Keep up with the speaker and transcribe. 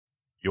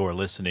You're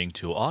listening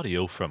to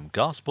audio from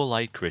Gospel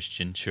Light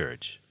Christian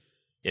Church.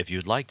 If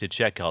you'd like to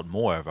check out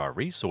more of our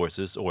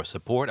resources or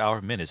support our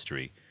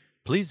ministry,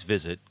 please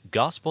visit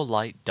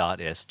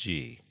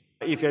gospellight.sg.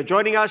 If you're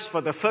joining us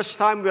for the first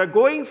time, we are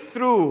going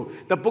through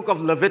the book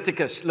of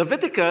Leviticus.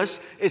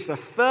 Leviticus is the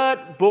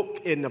third book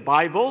in the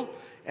Bible,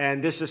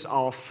 and this is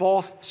our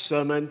fourth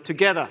sermon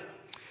together.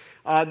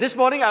 This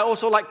morning, I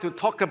also like to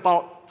talk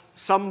about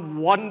some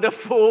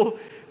wonderful,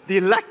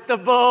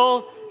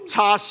 delectable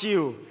char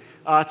siu.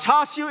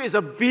 Char siu is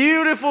a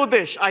beautiful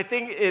dish. I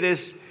think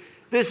this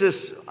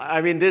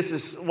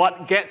is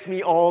what gets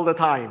me all the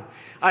time.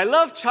 I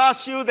love char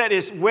siu that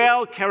is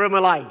well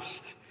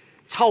caramelized.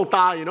 Chao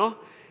da,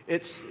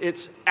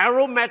 It's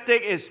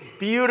aromatic, it's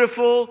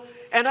beautiful.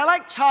 And I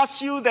like char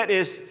siu that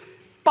is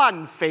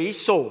ban fei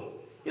shou.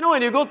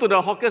 When you go to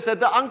the hawker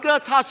center, uncle,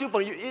 char siu,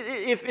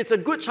 if it's a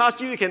good char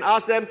siu, you can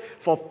ask them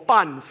for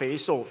ban fei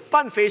shou.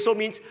 Ban fei shou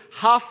means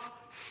half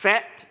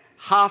fat,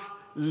 half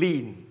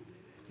lean.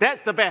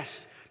 That's the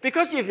best.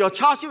 Because if your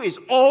char siu is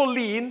all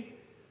lean,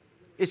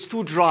 it's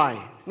too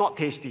dry, not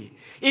tasty.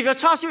 If your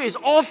char siu is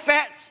all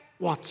fats,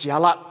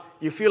 jialat,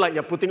 you feel like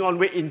you're putting on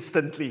weight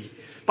instantly.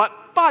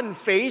 But ban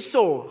fei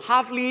shou,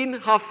 half lean,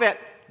 half fat,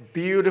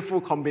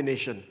 beautiful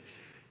combination.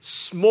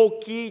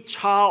 Smoky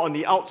char on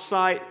the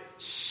outside,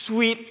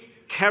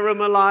 sweet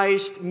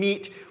caramelized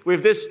meat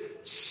with this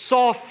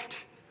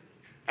soft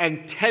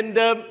and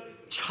tender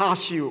char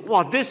siu.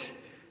 Wow, this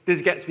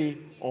gets me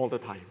all the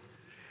time.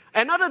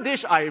 Another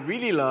dish I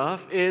really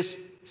love is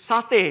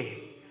satay.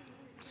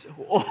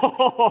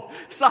 Oh,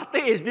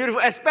 satay is beautiful,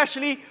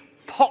 especially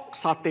pork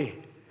satay.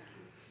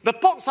 The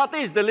pork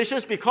satay is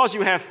delicious because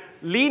you have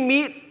lean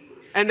meat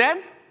and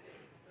then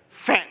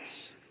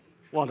fats.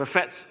 Wow, the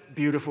fat's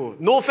beautiful.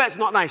 No fat's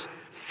not nice.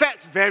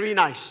 Fat's very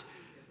nice.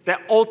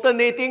 That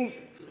alternating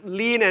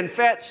lean and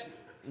fats,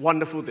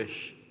 wonderful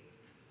dish.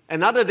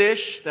 Another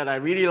dish that I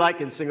really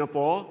like in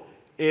Singapore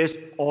is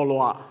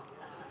orloa.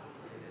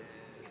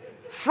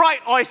 Fried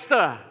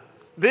oyster.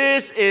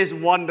 This is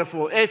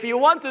wonderful. If you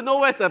want to know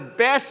where's the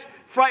best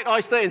fried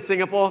oyster in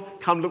Singapore,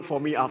 come look for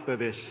me after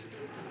this.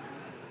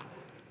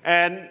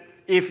 And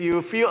if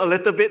you feel a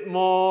little bit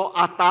more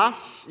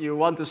atas, you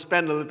want to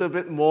spend a little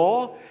bit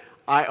more,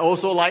 I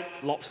also like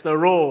lobster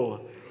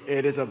roll.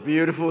 It is a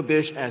beautiful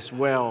dish as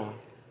well.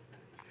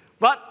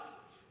 But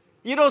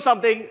you know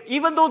something?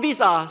 Even though these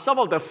are some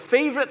of the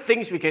favorite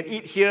things we can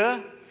eat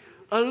here,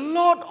 a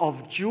lot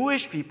of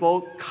Jewish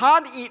people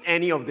can't eat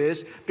any of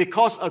this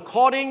because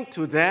according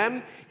to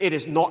them, it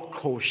is not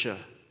kosher.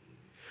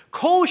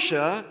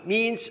 Kosher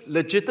means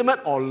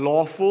legitimate or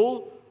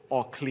lawful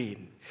or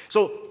clean.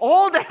 So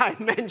all that I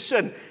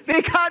mentioned,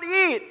 they can't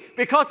eat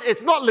because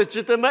it's not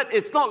legitimate,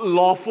 it's not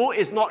lawful,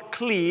 it's not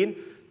clean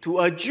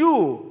to a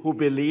Jew who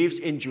believes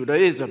in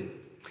Judaism.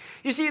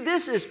 You see,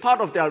 this is part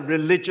of their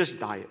religious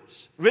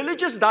diets.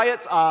 Religious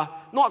diets are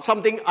not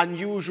something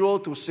unusual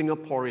to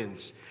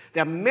Singaporeans.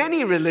 There are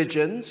many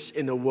religions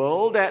in the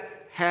world that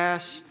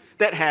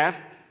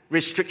have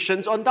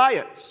restrictions on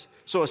diets.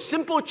 So a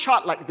simple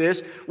chart like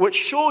this would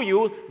show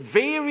you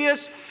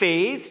various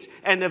faiths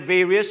and the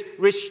various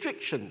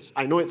restrictions.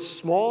 I know it's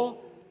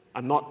small.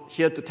 I'm not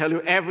here to tell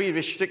you every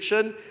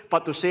restriction,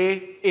 but to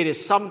say it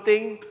is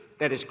something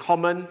that is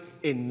common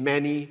in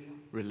many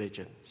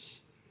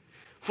religions.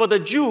 For the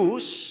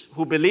Jews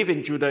who believe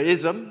in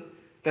Judaism,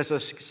 there's a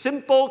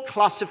simple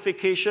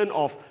classification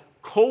of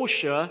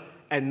kosher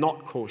and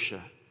not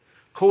kosher.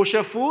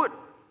 Kosher food,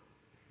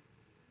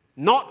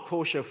 not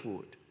kosher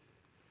food.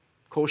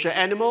 Kosher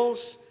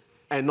animals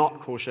and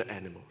not kosher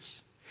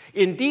animals.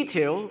 In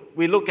detail,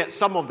 we look at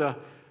some of the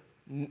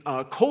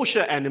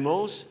kosher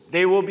animals.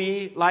 They will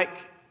be like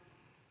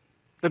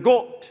the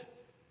goat,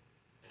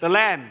 the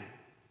lamb,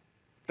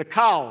 the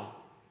cow,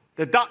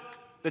 the duck,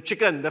 the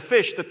chicken, the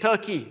fish, the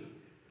turkey,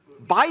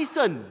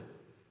 bison,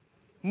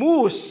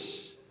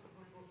 moose,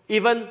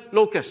 even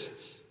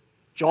locusts.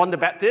 John the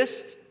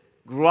Baptist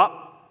grew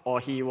up, or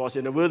he was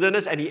in the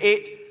wilderness, and he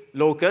ate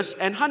locusts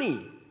and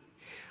honey.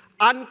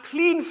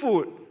 Unclean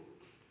food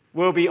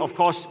will be, of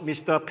course,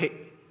 Mr. Pig.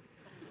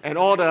 And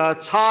all the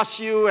char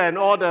siu and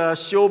all the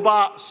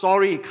sioba,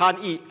 sorry,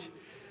 can't eat.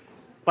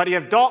 But you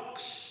have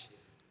dogs,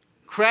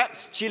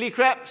 crabs, chili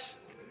crabs,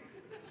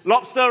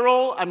 lobster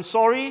roll, I'm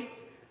sorry,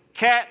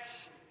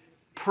 cats,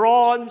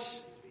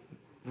 prawns,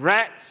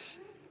 rats.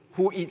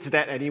 Who eats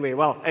that anyway?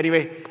 Well,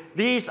 anyway,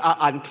 these are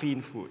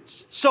unclean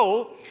foods.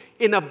 So,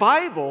 in the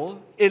Bible,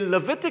 in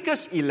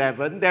Leviticus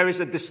 11, there is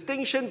a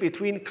distinction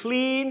between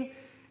clean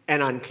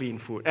and unclean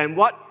food. And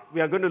what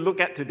we are going to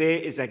look at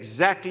today is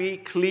exactly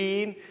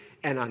clean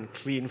and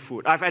unclean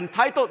food. I've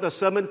entitled the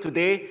sermon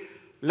today,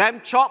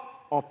 Lamb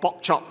Chop or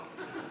Pork Chop.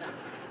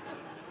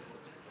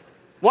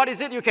 What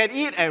is it you can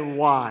eat and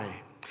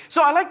why?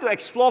 So I'd like to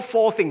explore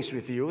four things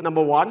with you.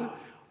 Number one,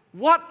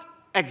 what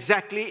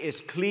exactly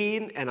is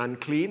clean and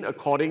unclean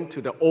according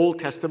to the Old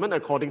Testament,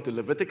 according to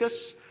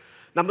Leviticus?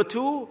 Number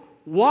two,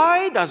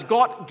 why does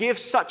God give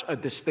such a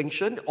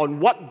distinction? On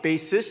what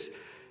basis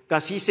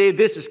does he say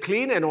this is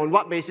clean, and on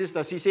what basis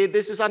does he say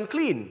this is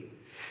unclean?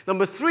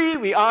 Number 3,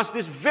 we ask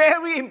this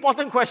very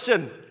important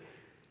question.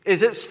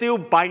 Is it still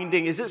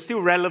binding? Is it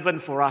still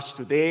relevant for us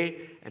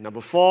today? And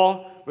number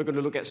 4, we're going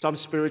to look at some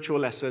spiritual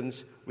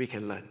lessons we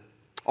can learn.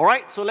 All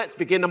right, so let's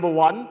begin, number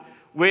 1,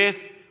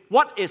 with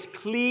what is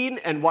clean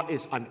and what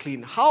is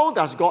unclean. How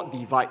does God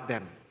divide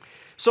them?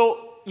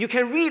 So you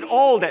can read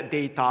all that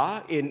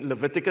data in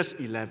Leviticus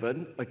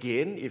 11,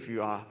 again, if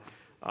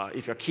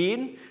you're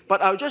keen.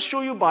 But I'll just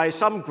show you by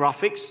some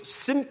graphics,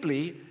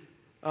 simply,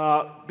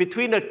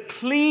 between the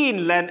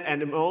clean land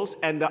animals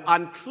and the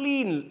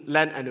unclean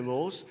land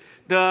animals.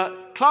 The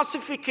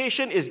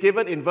classification is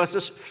given in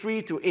verses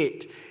 3 to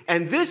 8.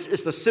 And this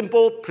is the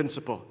simple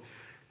principle.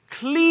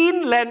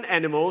 Clean land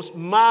animals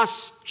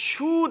must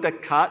chew the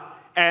cud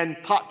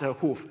and part the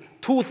hoof.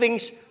 Two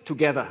things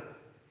together.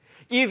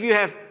 If you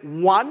have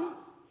one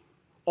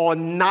or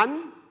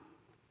none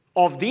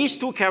of these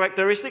two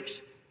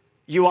characteristics,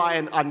 you are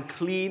an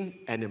unclean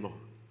animal.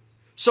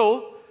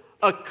 So,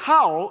 a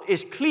cow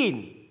is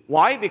clean.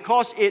 Why?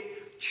 Because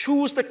it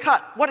chews the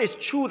cud. What is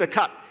chew the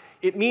cud?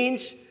 It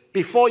means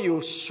before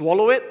you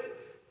swallow it,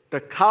 the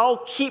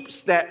cow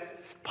keeps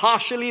that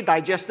partially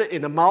digested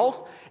in the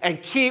mouth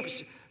and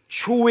keeps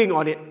chewing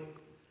on it.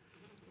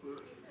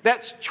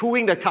 That's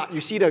chewing the cud. You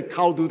see the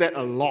cow do that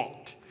a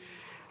lot.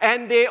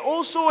 And they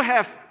also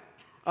have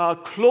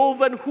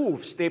cloven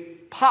hoofs. They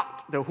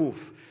part the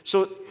hoof.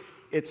 So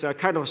it's a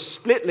kind of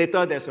split.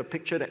 Later there's a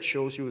picture that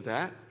shows you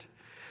that.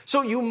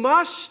 So you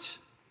must,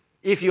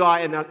 if you are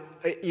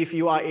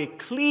a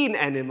clean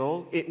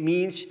animal, it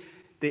means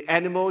the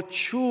animal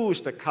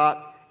chews the cud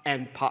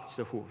and parts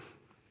the hoof.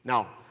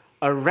 Now,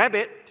 a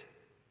rabbit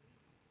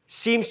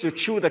seems to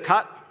chew the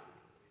cud,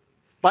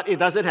 but it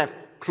doesn't have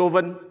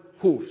cloven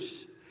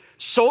hooves.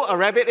 So a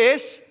rabbit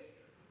is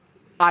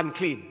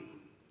unclean.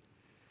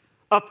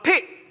 A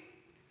pig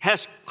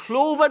has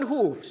cloven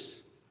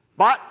hooves,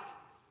 but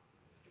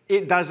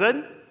it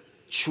doesn't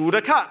chew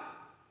the cud.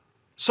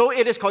 So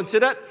it is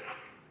considered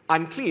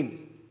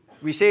unclean.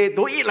 We say,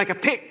 don't eat like a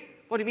pig.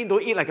 What do you mean,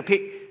 don't eat like a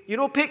pig? You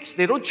know, pigs,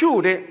 they don't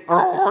chew.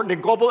 They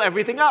gobble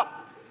everything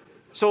up.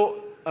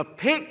 So a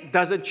pig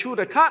doesn't chew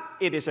the cud.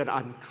 It is an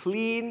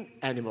unclean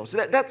animal.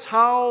 So that's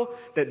how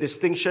that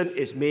distinction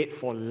is made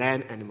for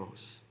land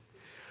animals.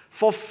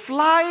 For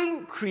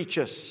flying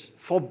creatures,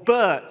 for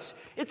birds,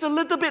 it's a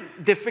little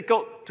bit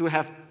difficult to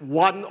have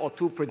one or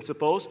two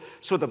principles.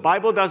 So the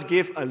Bible does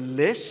give a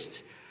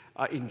list.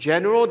 In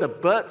general, the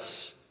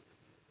birds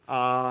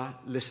are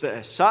listed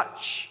as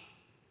such.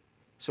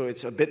 So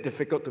it's a bit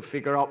difficult to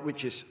figure out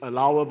which is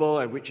allowable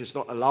and which is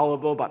not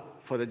allowable. But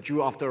for the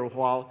Jew, after a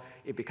while,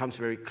 it becomes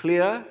very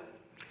clear.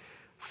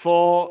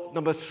 For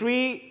number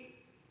 3,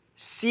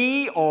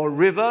 sea or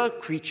river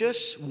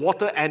creatures,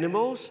 water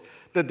animals,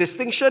 the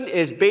distinction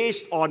is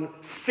based on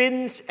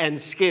fins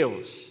and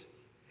scales.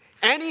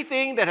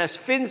 Anything that has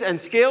fins and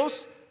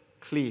scales,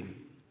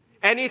 clean.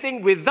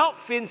 Anything without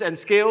fins and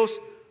scales,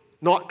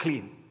 not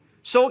clean.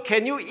 So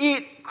can you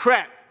eat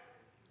crab?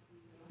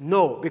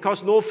 No,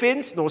 because no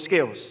fins, no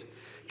scales.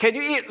 Can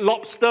you eat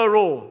lobster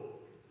roll?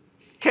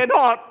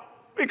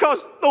 Cannot,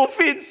 because no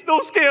fins, no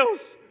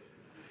scales.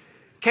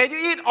 Can you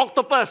eat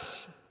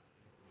octopus?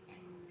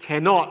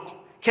 Cannot.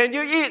 Can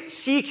you eat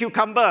sea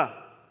cucumber?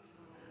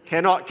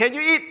 Cannot. Can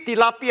you eat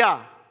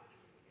tilapia?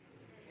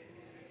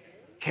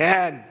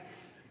 Can.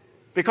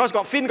 Because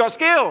got fin, got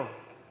scale.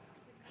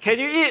 Can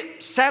you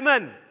eat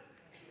salmon?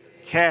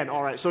 Can.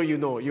 All right, so you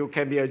know, you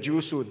can be a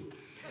Jew soon.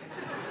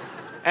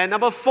 And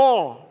number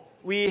 4,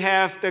 we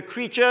have the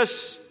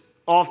creatures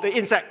of the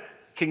insect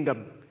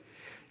kingdom.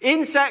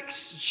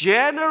 Insects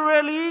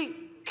generally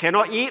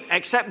cannot eat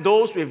except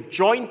those with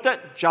jointed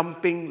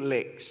jumping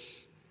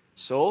legs.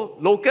 So,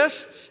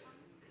 locusts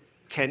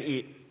can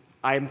eat.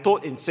 I am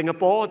told in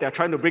Singapore, they are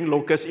trying to bring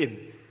locusts in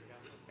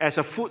as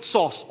a food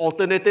source,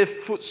 alternative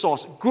food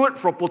source, good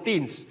for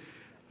proteins.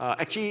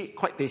 Actually,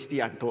 quite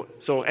tasty, I'm told.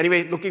 So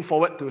anyway, looking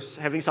forward to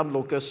having some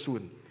locusts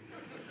soon.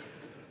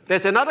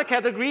 There's another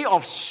category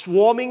of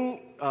swarming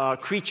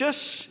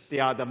creatures. They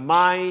are the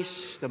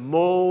mice, the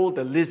mole,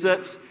 the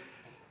lizards.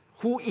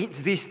 Who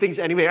eats these things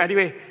anyway?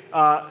 Anyway,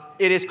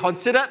 it is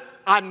considered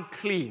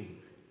unclean.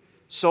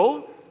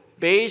 So,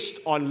 based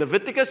on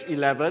Leviticus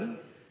 11,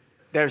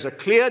 there's a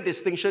clear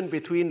distinction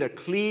between the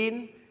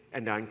clean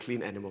and the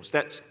unclean animals.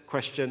 That's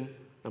question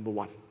number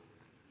 1.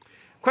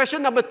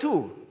 Question number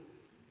 2,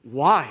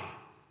 why?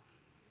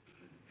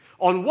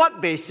 On what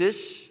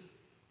basis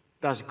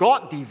does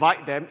God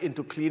divide them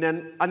into clean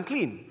and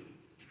unclean?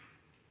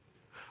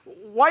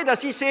 Why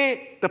does he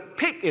say the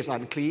pig is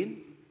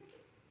unclean,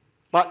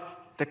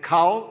 but the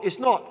cow is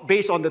not,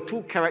 based on the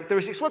two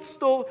characteristics? What's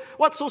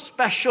so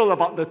special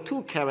about the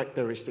two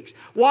characteristics?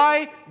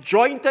 Why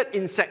jointed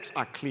insects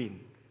are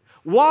clean?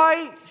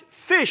 Why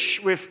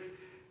fish with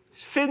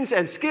fins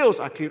and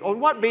scales are clean? On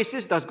what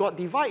basis does God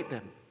divide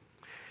them?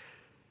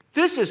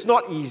 This is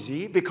not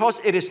easy because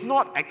it is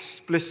not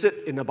explicit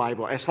in the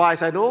Bible. As far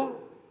as I know,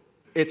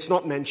 it's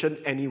not mentioned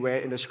anywhere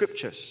in the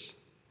scriptures.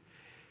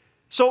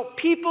 So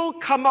people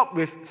come up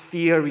with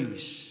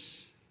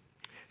theories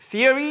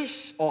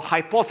or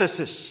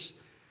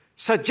hypotheses.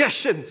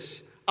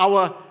 suggestions,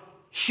 our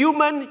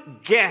human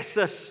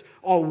guesses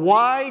on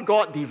why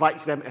God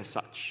divides them as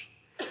such.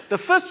 The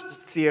first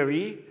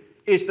theory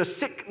is the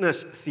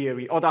sickness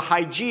theory or the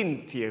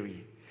hygiene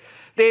theory.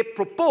 They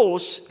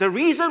propose the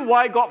reason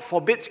why God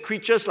forbids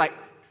creatures like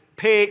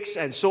pigs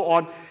and so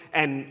on,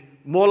 and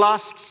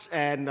mollusks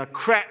and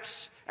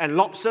crabs and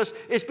lobsters,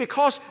 is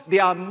because they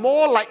are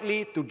more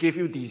likely to give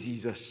you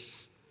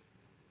diseases,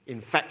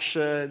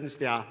 infections.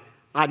 They are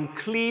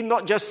unclean,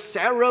 not just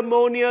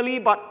ceremonially,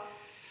 but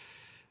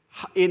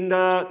in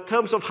the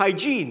terms of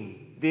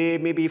hygiene. They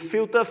may be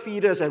filter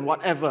feeders and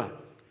whatever.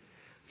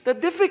 The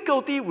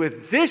difficulty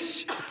with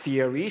this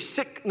theory,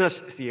 sickness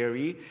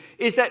theory,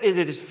 is that it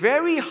is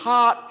very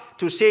hard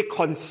to say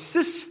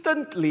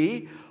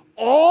consistently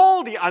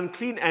all the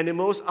unclean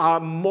animals are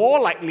more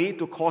likely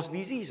to cause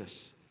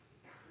diseases.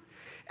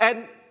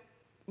 And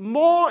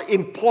more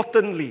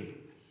importantly,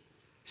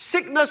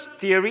 sickness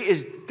theory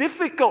is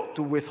difficult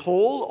to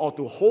withhold or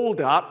to hold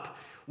up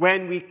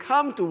when we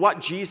come to what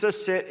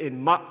Jesus said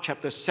in Mark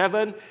chapter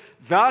 7.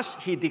 Thus,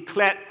 he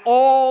declared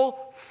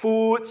all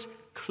foods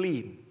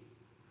clean.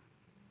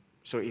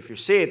 So if you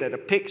say that the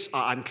pigs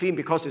are unclean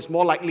because it's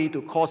more likely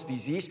to cause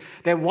disease,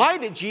 then why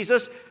did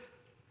Jesus,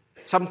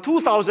 some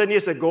 2,000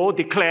 years ago,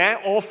 declare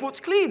all foods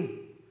clean?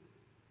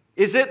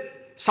 Is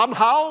it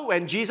somehow,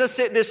 when Jesus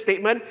said this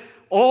statement,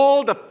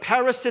 all the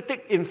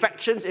parasitic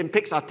infections in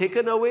pigs are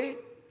taken away?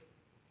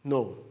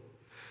 No.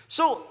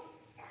 So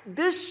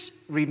this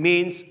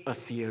remains a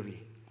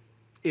theory.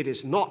 It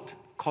is not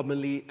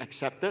commonly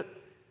accepted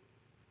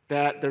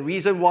that the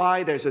reason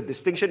why there's a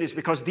distinction is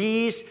because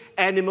these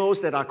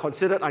animals that are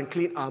considered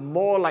unclean are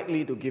more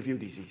likely to give you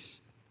disease.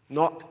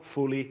 Not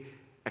fully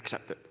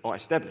accepted or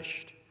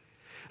established.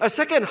 A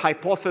second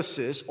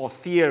hypothesis or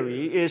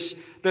theory is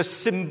the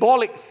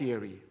symbolic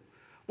theory.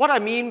 What I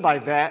mean by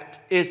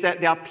that is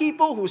that there are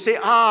people who say,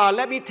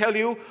 let me tell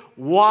you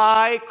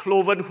why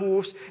cloven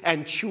hooves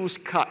and shoes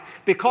cut.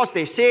 Because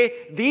they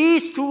say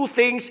these two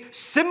things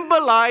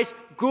symbolize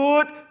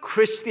good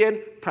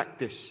Christian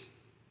practice.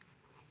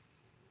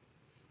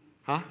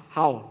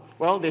 How?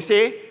 Well, they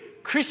say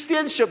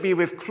Christians should be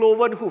with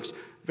cloven hoofs,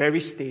 very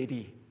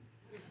steady.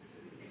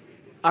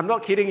 I'm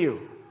not kidding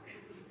you.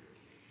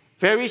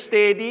 Very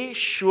steady,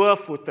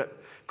 sure-footed.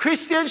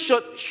 Christians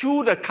should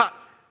chew the cud.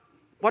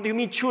 What do you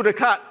mean chew the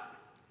cud?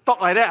 Talk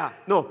like that?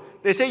 No.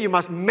 They say you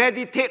must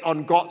meditate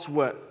on God's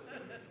word.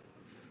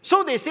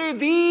 So they say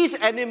these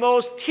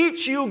animals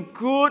teach you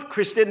good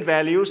Christian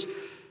values,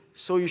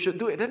 so you should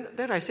do it.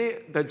 Then I say,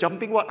 the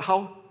jumping what?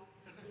 How?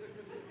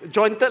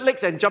 Jointed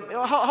legs and jump.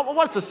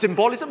 What's the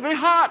symbolism? Very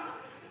hard.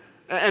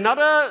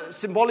 Another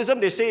symbolism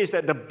they say is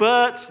that the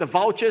birds, the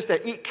vultures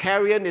that eat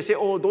carrion, they say,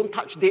 don't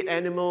touch dead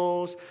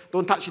animals,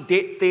 don't touch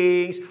dead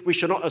things, we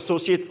should not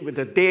associate with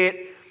the dead.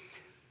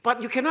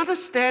 But you can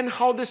understand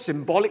how this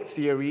symbolic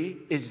theory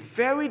is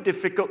very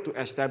difficult to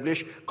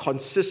establish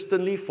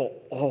consistently for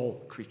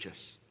all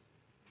creatures.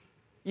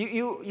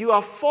 You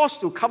are forced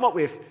to come up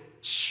with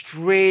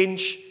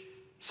strange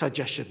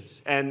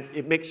suggestions, and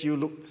it makes you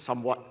look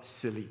somewhat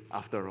silly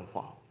after a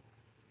while.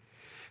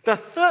 The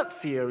third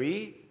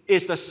theory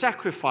is the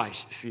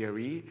sacrifice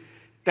theory.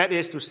 That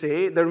is to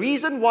say, the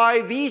reason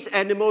why these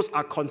animals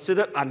are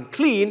considered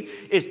unclean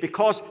is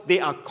because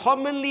they are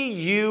commonly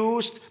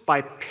used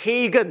by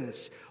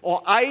pagans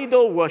or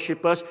idol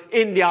worshippers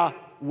in their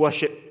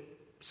worship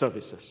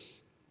services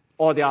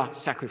or their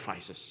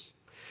sacrifices.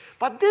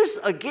 But this,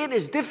 again,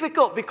 is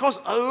difficult because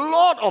a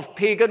lot of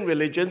pagan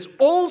religions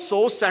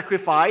also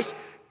sacrifice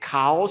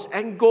cows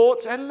and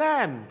goats and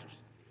lambs.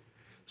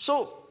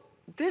 So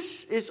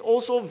this is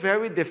also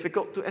very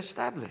difficult to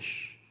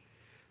establish.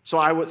 So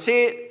I would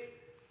say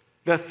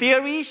the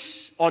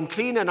theories on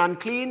clean and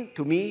unclean,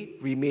 to me,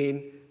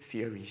 remain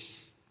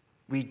theories.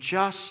 We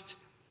just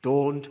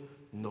don't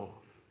know.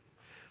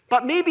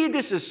 But maybe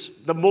this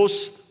is the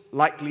most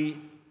likely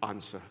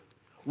answer.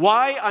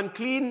 Why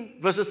clean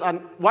versus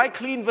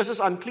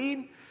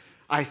unclean?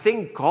 I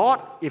think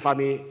God, if I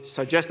may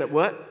suggest that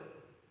word,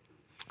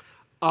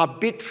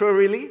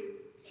 arbitrarily,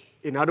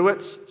 in other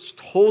words,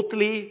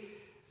 totally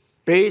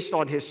based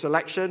on his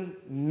selection,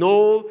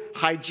 no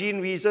hygiene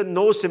reason,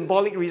 no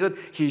symbolic reason,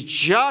 he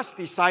just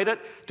decided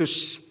to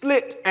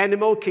split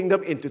animal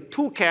kingdom into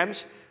two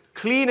camps,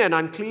 clean and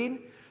unclean,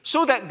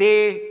 so that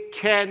they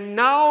can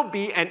now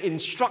be an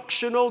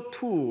instructional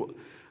tool,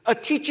 a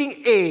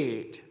teaching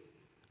aid,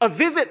 a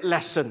vivid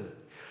lesson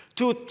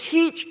to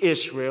teach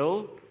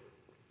Israel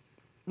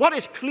what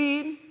is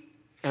clean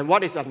and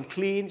what is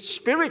unclean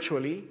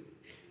spiritually,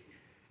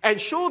 and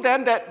show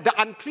them that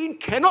the unclean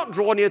cannot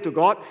draw near to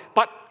God,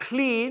 but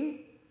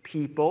clean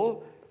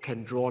people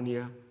can draw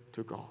near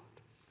to God.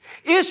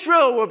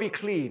 Israel will be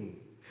clean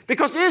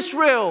because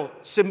Israel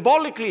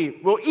symbolically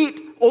will eat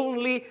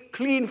only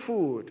clean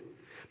food.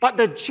 But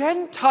the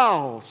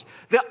Gentiles,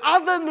 the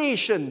other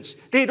nations,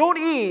 they don't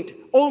eat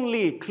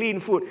only clean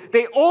food.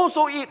 They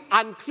also eat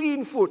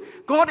unclean food.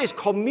 God is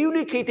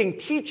communicating,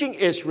 teaching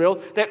Israel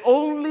that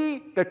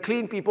only the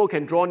clean people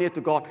can draw near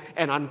to God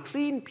and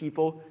unclean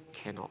people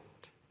cannot.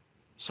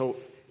 So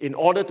in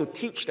order to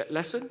teach that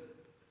lesson,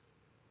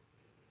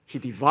 he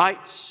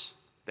divides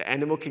the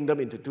animal kingdom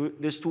into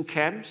these two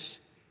camps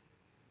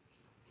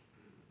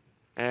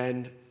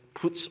and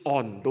puts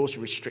on those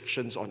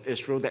restrictions on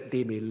Israel that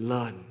they may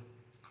learn.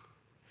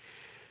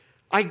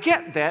 I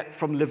get that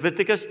from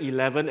Leviticus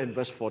 11 and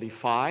verse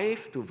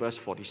 45 to verse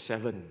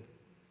 47.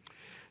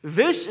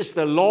 This is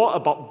the law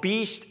about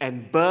beast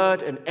and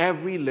bird and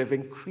every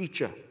living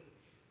creature.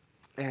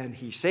 And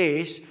he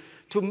says,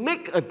 to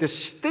make a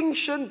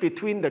distinction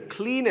between the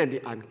clean and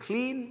the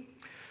unclean,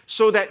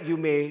 so that you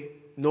may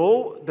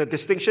know the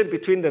distinction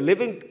between the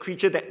living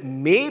creature that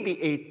may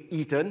be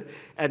eaten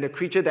and the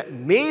creature that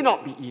may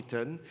not be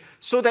eaten,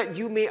 so that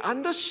you may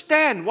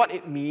understand what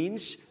it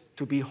means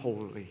to be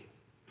holy.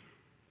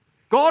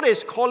 God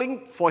is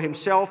calling for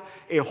himself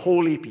a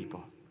holy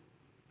people.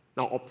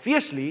 Now,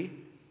 obviously,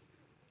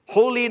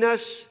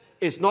 holiness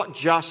is not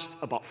just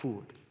about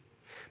food.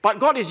 But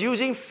God is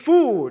using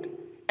food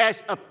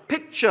as a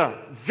picture,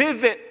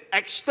 vivid,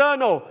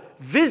 external,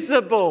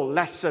 visible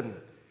lesson,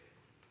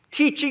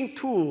 teaching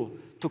tool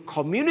to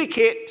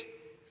communicate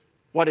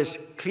what is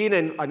clean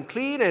and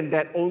unclean, and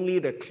that only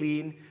the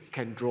clean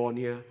can draw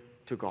near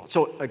to God.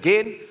 So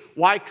again,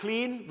 why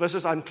clean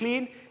versus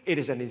unclean? It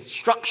is an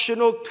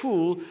instructional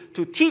tool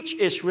to teach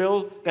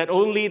Israel that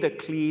only the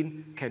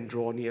clean can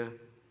draw near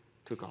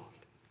to God.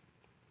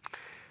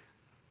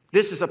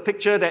 This is a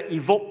picture that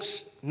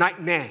evokes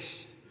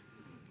nightmares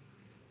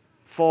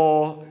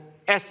for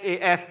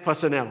SAF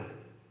personnel,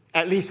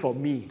 at least for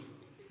me.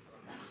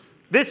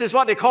 This is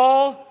what they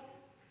call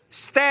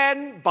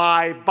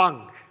standby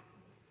bunk.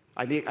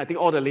 I think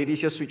all the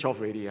ladies here switch off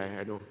already,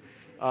 I know.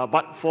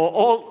 But for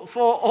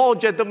all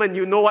gentlemen,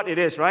 you know what it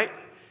is, right?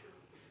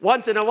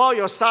 Once in a while,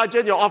 your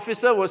sergeant, your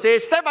officer will say,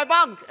 stand by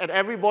bunk, and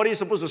everybody is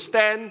supposed to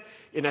stand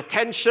in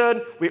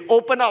attention. We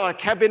open up our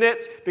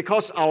cabinets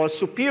because our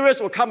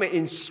superiors will come and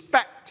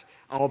inspect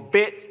our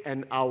beds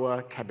and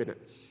our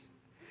cabinets.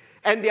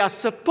 And they are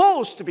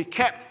supposed to be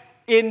kept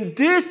in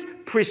this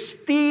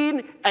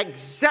pristine,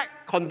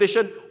 exact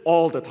condition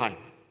all the time.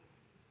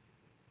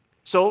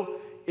 So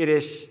it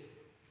is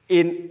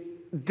in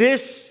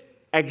this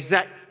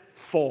exact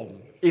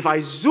form. If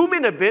I zoom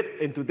in a bit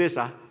into this,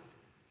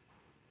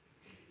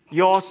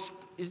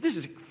 this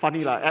is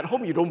funny. At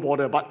home, you don't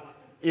bother, but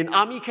in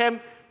army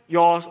camp,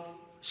 your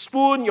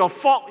spoon, your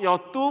fork, your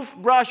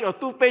toothbrush, your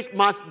toothpaste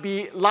must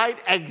be lined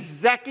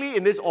exactly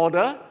in this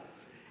order,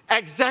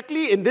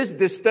 exactly in this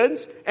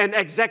distance, and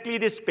exactly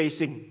this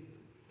spacing.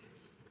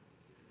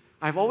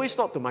 I've always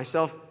thought to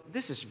myself,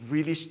 this is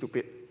really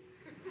stupid.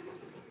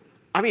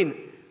 I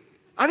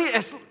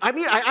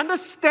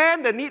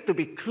understand the need to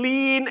be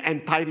clean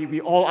and tidy. We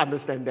all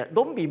understand that.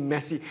 Don't be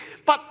messy.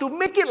 But to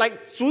make it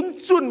like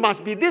zun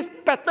must be this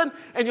pattern,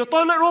 and your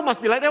toilet roll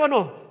must be like that one,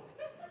 no?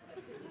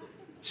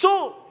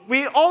 So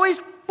we always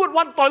put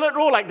one toilet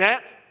roll like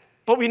that,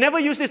 but we never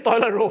use this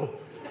toilet roll.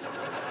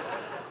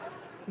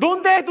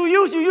 Don't dare to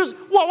use. You use,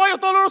 why your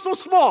toilet roll so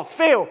small?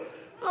 Fail.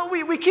 No,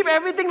 we keep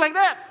everything like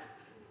that.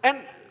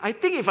 And I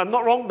think if I'm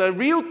not wrong, the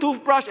real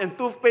toothbrush and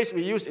toothpaste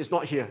we use is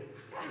not here.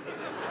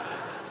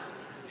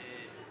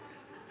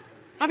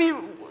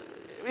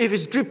 If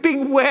it's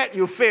dripping wet,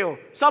 you fail.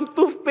 Some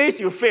toothpaste,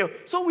 you fail.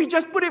 So we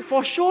just put it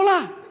for sure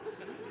lah.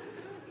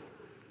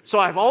 So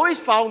I've always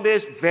found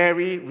this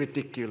very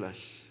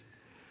ridiculous.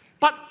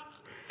 But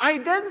I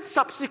then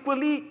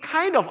subsequently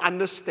kind of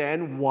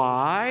understand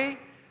why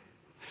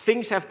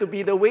things have to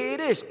be the way it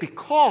is.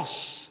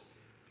 Because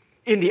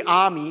in the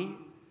army,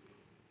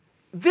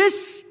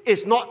 this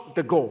is not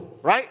the goal,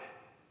 right?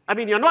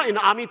 You're not in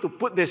the army to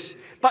put this.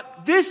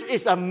 But this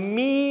is a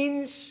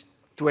means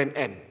to an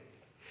end.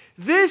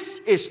 This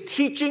is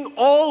teaching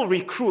all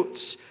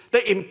recruits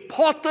the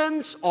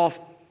importance of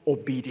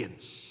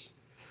obedience,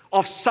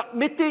 of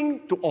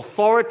submitting to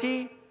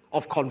authority,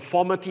 of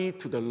conformity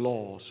to the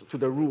laws, to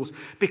the rules.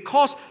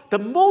 Because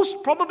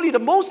probably the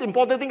most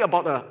important thing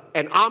about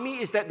an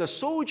army is that the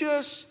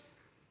soldiers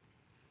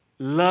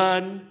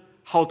learn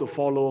how to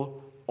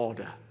follow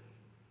order.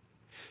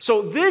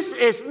 So this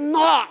is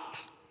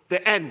not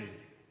the end,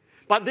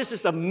 but this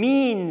is a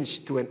means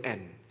to an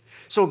end.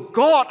 So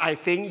God, I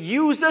think,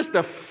 uses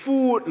the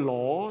food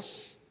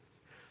laws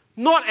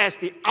not as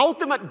the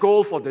ultimate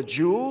goal for the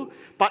Jew,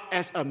 but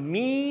as a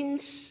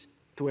means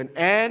to an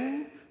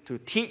end to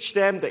teach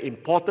them the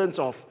importance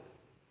of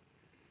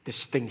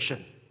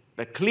distinction,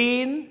 the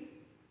clean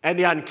and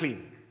the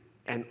unclean.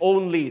 And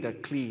only the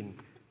clean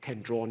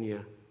can draw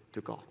near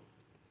to God.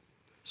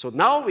 So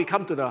now we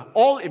come to the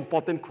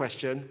all-important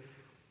question,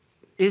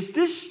 is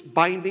this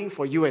binding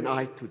for you and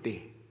I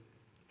today?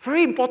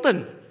 Very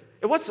important.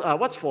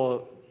 What's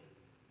for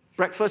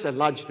breakfast and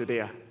lunch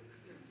today?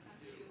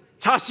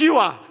 Char siu.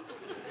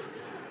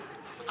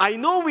 I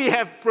know we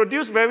have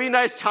produced very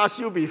nice char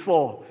siu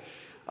before.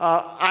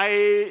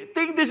 I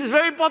think this is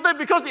very important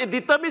because it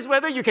determines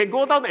whether you can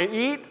go down and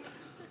eat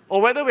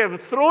or whether we have to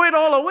throw it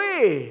all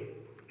away.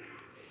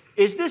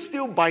 Is this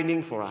still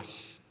binding for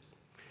us?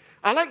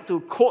 I'd like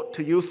to quote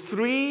to you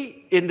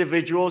 3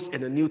 individuals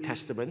in the New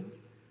Testament,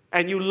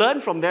 and you learn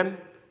from them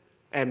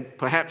and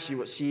perhaps you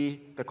would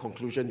see the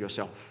conclusion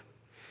yourself.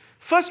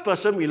 First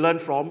person we learn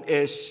from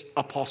is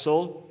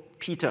Apostle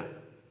Peter.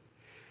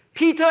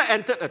 Peter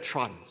entered a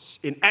trance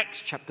in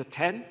Acts chapter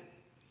 10,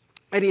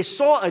 and he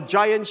saw a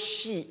giant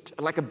sheet,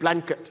 like a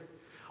blanket,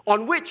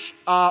 on which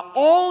are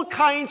all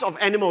kinds of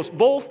animals,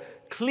 both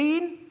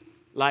clean,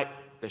 like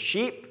the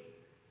sheep,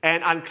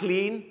 and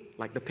unclean,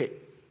 like the pig.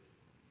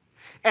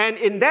 And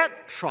in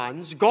that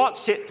trance, God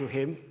said to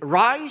him,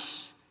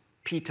 "Rise,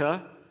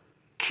 Peter,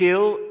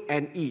 kill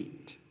and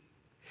eat."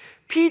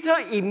 Peter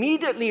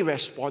immediately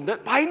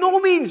responded, "By no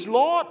means,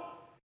 Lord.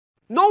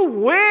 No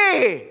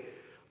way.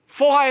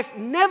 For I've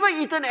never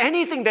eaten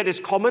anything that is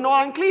common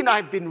or unclean.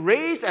 I've been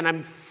raised and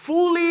I'm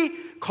fully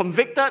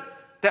convicted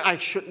that I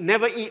should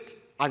never eat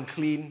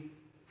unclean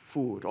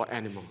food or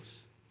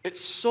animals."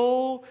 It's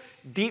so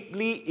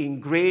deeply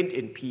ingrained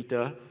in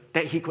Peter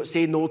that he could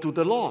say no to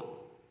the Lord.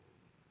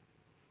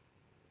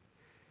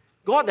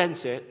 God then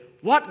said,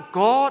 "What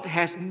God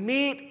has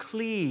made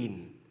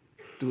clean,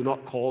 do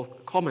not call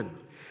common."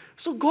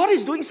 So God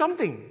is doing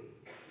something.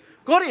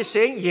 God is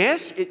saying,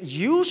 yes, it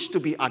used to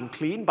be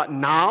unclean, but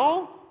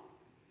now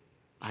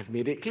I've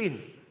made it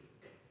clean.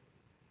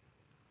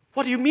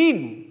 What do you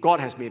mean God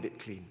has made it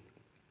clean?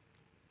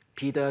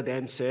 Peter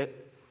then said,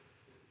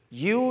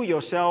 "You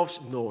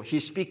yourselves know."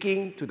 He's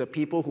speaking to the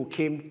people who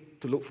came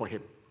to look for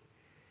him.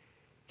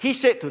 He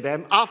said to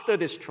them after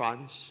this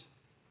trance,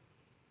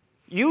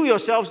 "You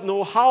yourselves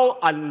know how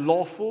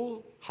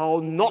unlawful, how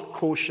not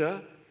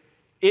kosher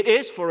it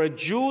is for a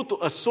Jew to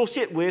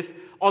associate with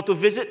or to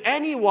visit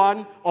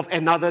anyone of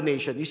another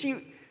nation." You see,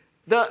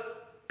 the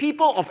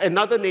people of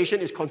another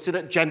nation is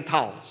considered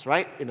Gentiles,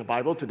 right, in the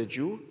Bible to the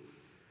Jew.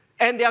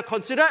 And they are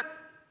considered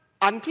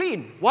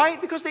unclean. Why?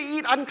 Because they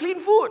eat unclean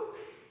food.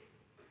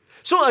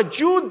 So a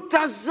Jew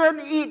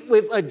doesn't eat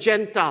with a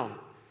Gentile.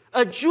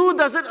 A Jew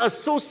doesn't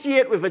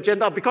associate with a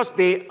Gentile because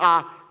they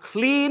are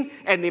clean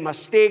and they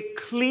must stay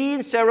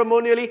clean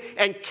ceremonially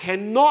and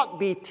cannot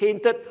be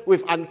tainted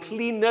with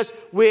uncleanness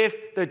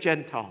with the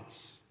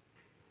Gentiles.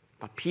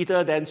 But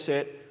Peter then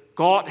said,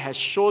 "God has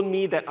shown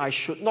me that I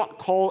should not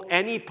call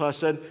any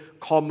person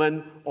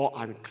common or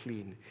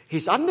unclean."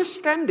 He's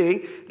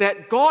understanding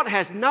that God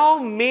has now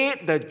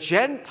made the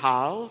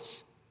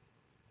Gentiles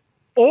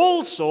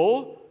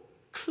also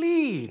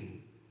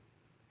clean.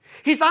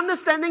 He's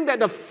understanding that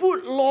the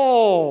food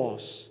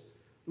laws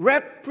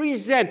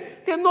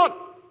represent, they're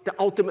not the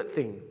ultimate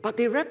thing, but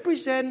they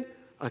represent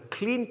a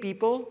clean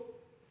people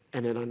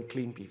and an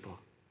unclean people.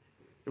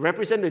 They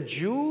represent the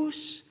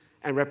Jews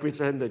and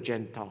represent the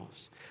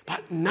Gentiles.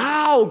 But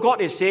now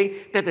God is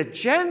saying that the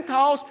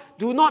Gentiles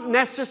do not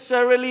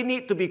necessarily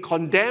need to be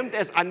condemned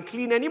as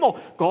unclean anymore.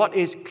 God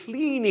is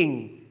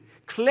cleansing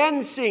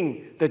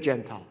the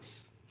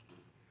Gentiles.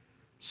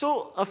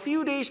 So a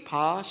few days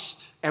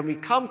passed, and we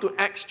come to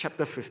Acts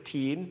chapter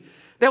 15.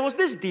 There was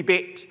this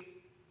debate.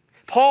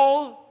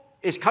 Paul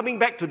is coming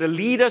back to the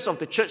leaders of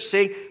the church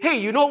saying, "Hey,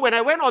 you know, when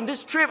I went on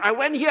this trip, I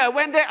went here, I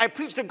went there, I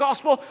preached the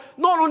gospel.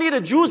 Not only the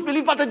Jews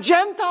believe, but the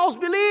Gentiles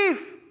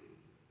believe.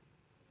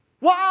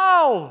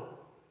 Wow!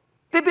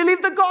 They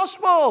believe the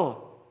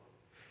gospel."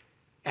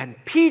 And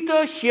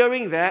Peter,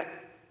 hearing that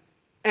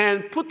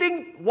and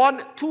putting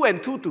 2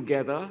 and 2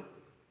 together,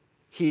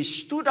 he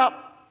stood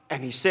up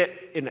and he said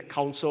in that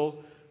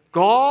council,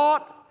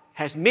 "God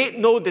has made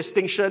no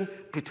distinction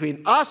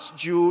between us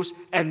Jews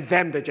and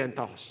them, the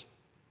Gentiles.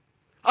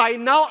 I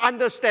now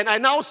understand, I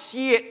now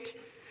see it.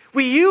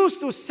 We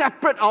used to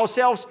separate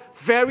ourselves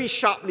very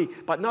sharply,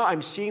 but now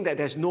I'm seeing that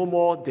there's no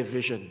more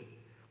division.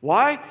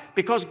 Why?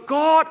 Because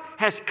God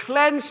has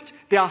cleansed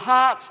their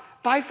hearts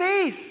by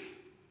faith.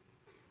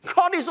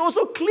 God is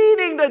also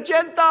cleaning the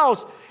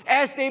Gentiles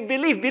as they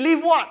believe.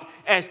 Believe what?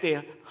 As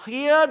they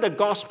hear the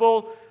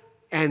gospel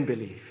and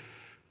believe.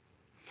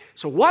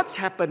 So what's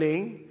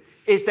happening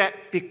is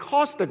that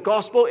because the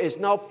gospel is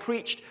now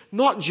preached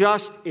not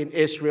just in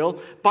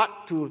Israel,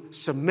 but to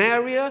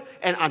Samaria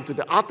and unto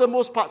the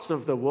uttermost parts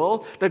of the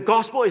world, the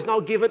gospel is now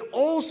given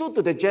also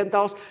to the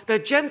Gentiles. The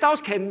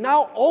Gentiles can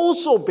now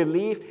also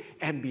believe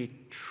and be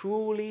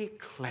truly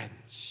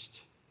cleansed.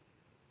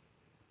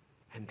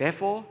 And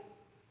therefore,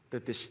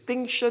 the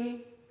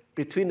distinction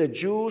between the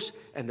Jews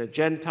and the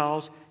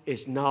Gentiles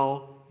is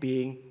now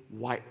being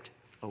wiped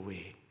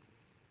away.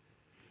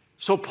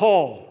 So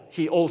Paul,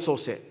 he also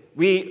said,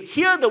 we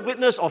hear the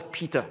witness of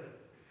Peter.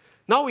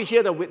 Now we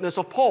hear the witness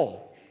of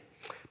Paul.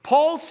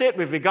 Paul said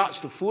with regards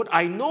to food,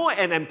 "I know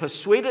and am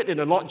persuaded in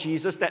the Lord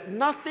Jesus that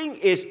nothing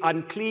is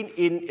unclean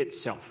in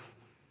itself."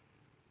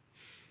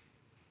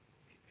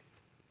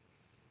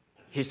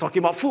 He's talking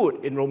about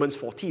food in Romans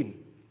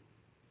 14.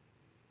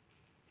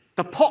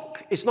 The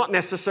pork is not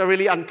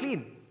necessarily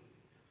unclean.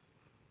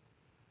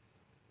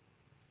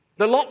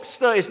 The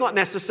lobster is not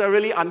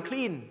necessarily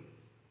unclean.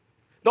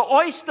 The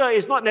oyster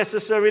is not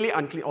necessarily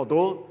unclean,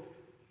 although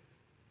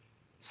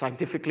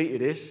scientifically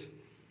it is.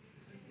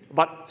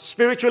 But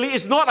spiritually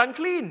it's not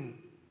unclean.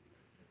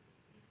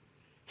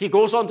 He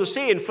goes on to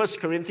say in 1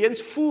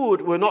 Corinthians,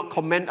 food will not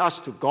commend us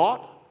to God.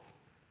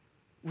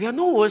 we are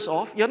no worse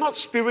off. You're not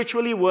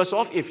spiritually worse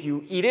off if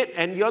you eat it,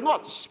 and you're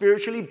not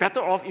spiritually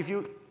better off if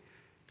you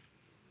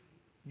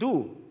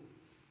do.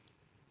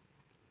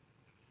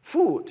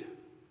 Food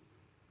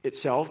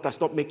itself does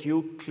not make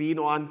you clean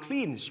or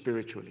unclean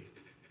spiritually.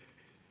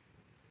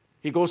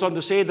 He goes on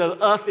to say,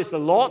 the earth is the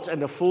Lord's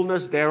and the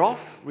fullness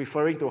thereof,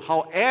 referring to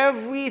how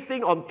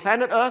everything on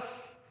planet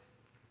Earth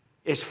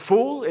is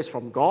full, is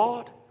from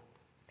God,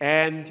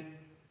 and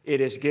it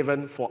is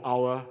given for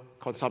our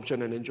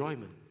consumption and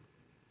enjoyment.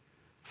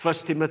 1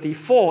 Timothy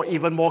 4,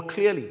 even more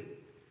clearly.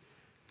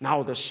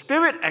 Now, the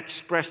Spirit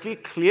expressly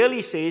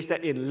clearly says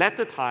that in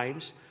latter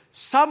times,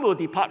 some will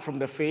depart from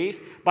the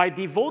faith by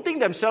devoting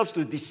themselves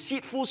to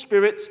deceitful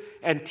spirits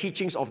and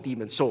teachings of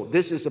demons. So,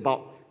 this is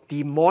about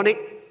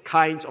demonic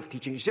kinds of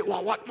teaching. You say,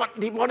 well, what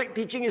demonic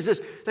teaching is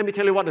this? Let me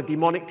tell you what the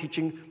demonic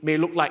teaching may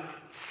look like.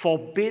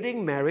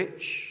 Forbidding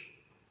marriage.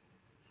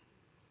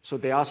 So,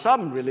 there are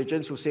some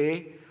religions who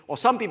say, or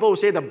some people who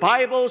say, the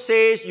Bible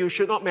says you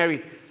should not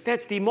marry.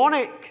 That's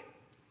demonic.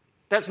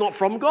 That's not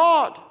from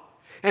God.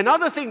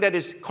 Another thing that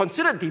is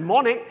considered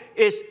demonic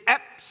is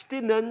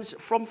abstinence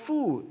from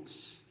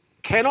foods.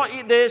 Cannot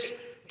eat this,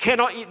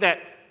 cannot eat that.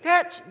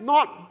 That's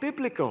not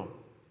biblical.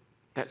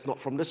 That's not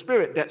from the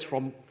Spirit. That's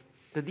from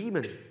the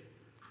demon.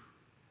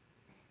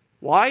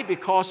 Why?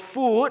 Because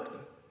food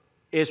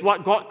is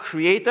what God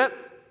created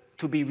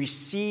to be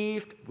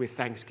received with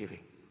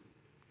thanksgiving.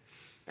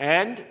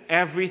 And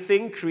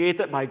everything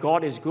created by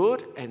God is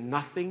good, and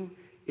nothing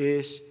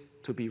is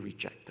to be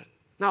rejected.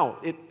 Now,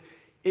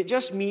 it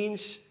just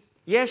means,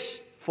 yes,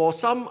 for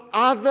some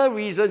other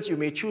reasons you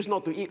may choose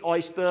not to eat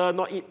oyster,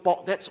 not eat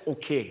pork, that's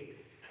okay.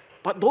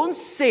 But don't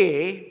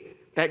say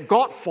that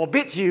God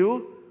forbids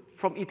you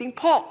from eating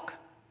pork,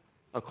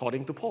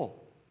 according to Paul.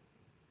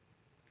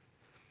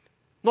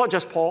 Not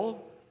just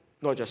Paul,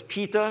 not just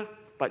Peter,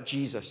 but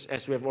Jesus.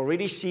 As we have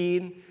already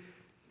seen,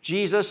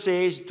 Jesus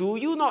says, do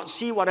you not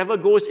see whatever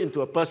goes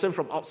into a person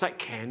from outside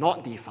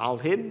cannot defile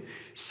him,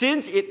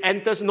 since it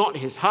enters not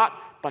his heart,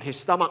 but his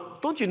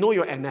stomach? Don't you know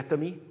your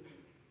anatomy?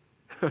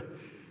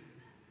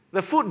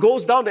 The food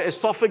goes down the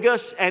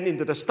esophagus and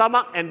into the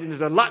stomach and into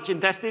the large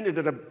intestine,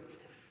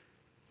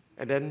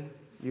 and then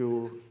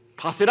you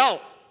pass it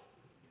out.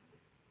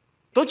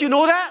 Don't you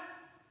know that?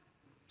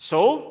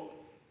 So,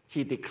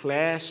 he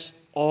declares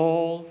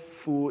all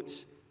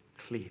foods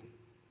clean.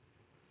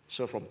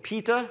 So from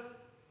Peter,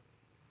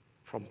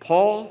 from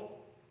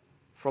Paul,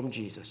 from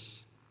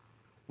Jesus,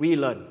 we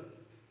learn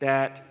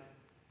that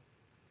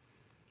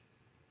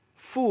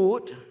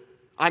food,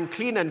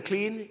 unclean and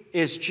clean,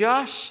 is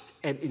just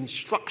an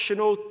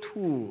instructional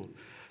tool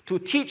to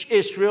teach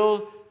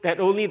Israel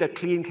that only the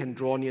clean can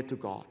draw near to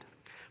God.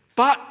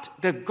 But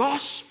the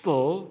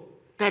gospel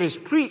that is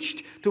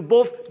preached to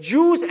both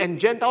Jews and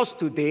Gentiles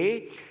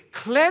today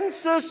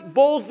cleanses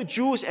both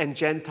Jews and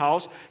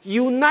Gentiles,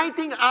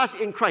 uniting us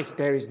in Christ.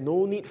 There is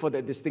no need for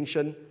that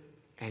distinction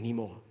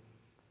anymore.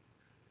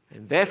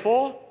 And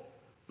therefore,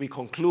 we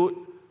conclude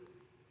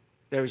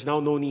there is now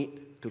no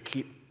need to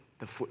keep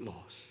the food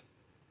laws.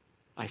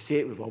 I say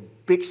it with a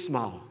big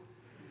smile.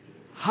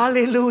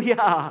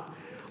 Hallelujah!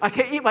 I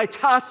can eat my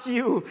char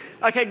siu,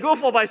 I can go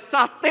for my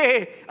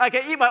satay, I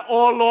can eat my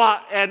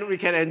orloa, and we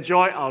can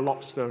enjoy our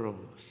lobster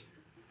rolls.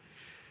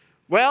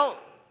 Well,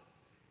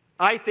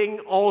 I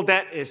think all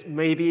that is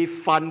maybe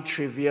fun,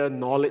 trivia,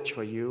 knowledge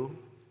for you,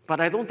 but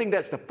I don't think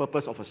that's the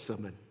purpose of a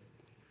sermon.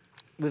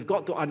 We've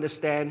got to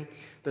understand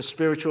the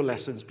spiritual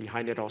lessons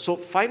behind it all. So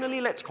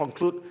finally, let's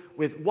conclude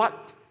with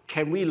what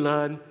can we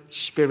learn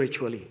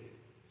spiritually.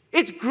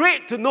 It's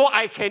great to know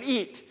I can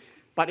eat,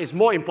 but it's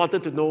more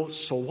important to know,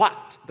 so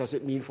what does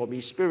it mean for me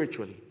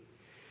spiritually?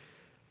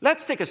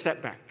 Let's take a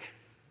step back.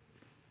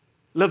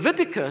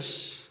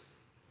 Leviticus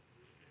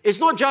is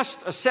not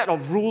just a set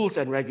of rules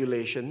and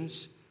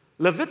regulations.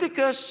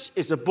 Leviticus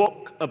is a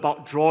book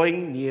about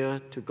drawing near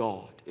to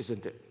God,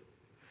 isn't it?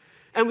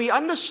 And we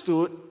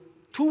understood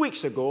 2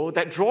 weeks ago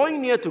that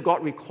drawing near to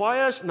God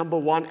requires, number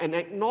one, an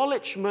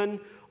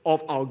acknowledgement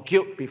of our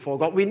guilt before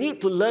God. We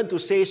need to learn to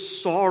say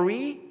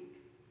sorry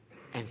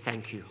and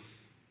thank you.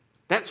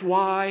 That's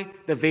why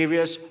the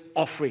various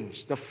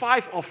offerings, the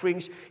 5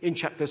 offerings in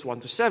chapters 1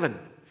 to 7.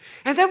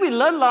 And then we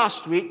learned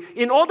last week,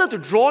 in order to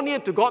draw near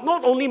to God,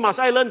 not only must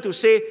I learn to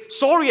say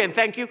sorry and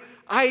thank you,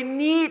 I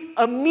need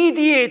a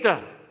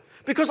mediator.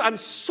 Because I'm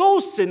so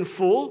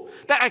sinful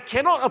that I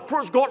cannot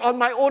approach God on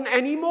my own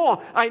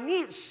anymore. I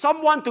need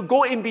someone to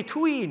go in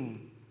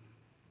between.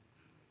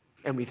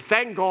 And we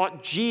thank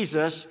God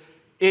Jesus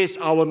is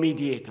our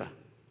mediator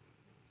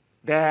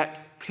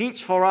that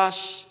pleads for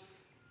us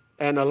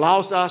and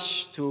allows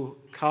us to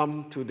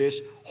come to this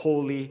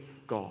holy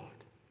God.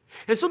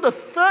 And so the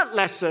third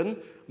lesson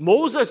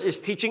Moses is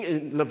teaching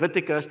in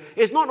Leviticus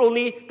is not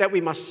only that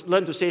we must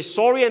learn to say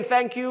sorry and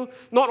thank you,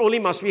 not only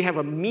must we have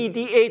a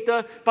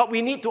mediator, but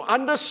we need to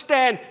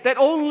understand that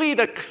only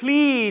the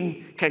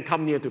clean can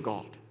come near to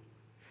God.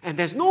 And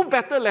there's no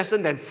better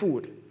lesson than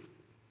food.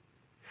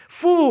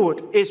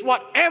 Food is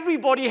what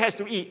everybody has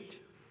to eat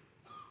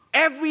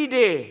every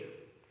day.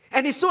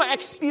 And it's so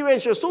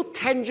experiential, so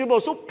tangible,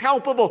 so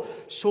palpable,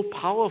 so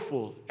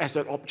powerful as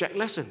an object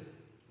lesson.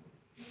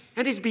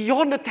 And it's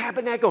beyond the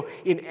tabernacle.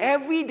 In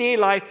everyday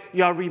life,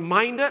 you are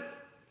reminded,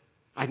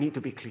 I need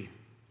to be clean.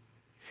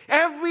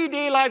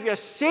 Everyday life, you're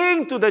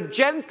saying to the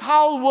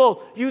Gentile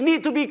world, you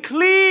need to be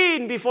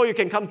clean before you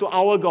can come to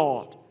our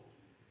God.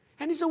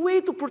 And it's a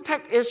way to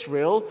protect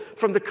Israel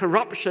from the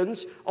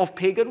corruptions of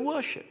pagan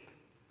worship.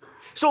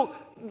 So,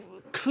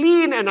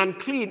 clean and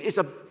unclean is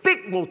a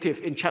big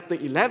motive in chapter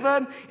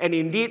 11 and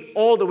indeed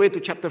all the way to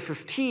chapter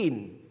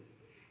 15.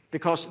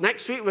 Because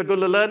next week we're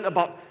going to learn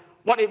about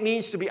what it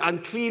means to be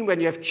unclean when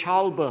you have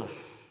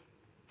childbirth,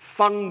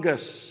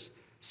 fungus,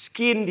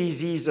 skin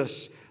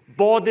diseases,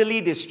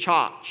 bodily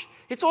discharge.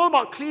 It's all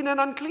about clean and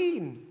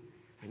unclean.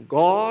 And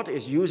God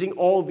is using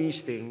all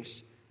these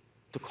things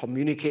to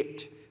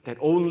communicate that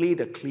only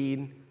the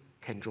clean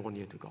can draw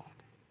near to God.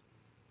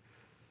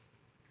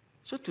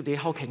 So today,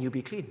 how can you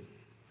be clean?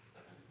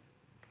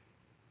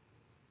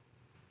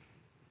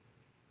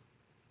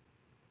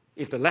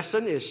 If the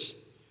lesson is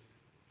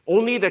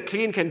only the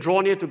clean can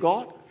draw near to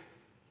God,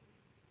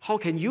 how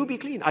can you be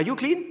clean? Are you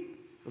clean?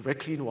 Very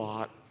clean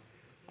what?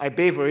 I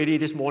bathed already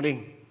this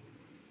morning.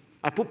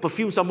 I put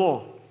perfume some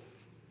more.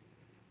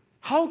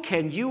 How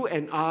can you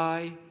and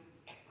I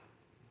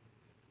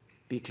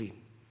be clean?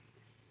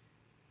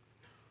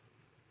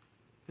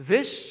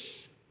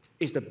 This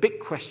is the big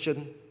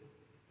question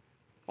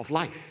of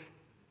life.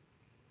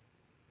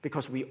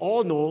 Because we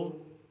all know,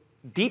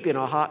 deep in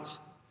our hearts,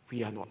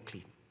 we are not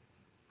clean.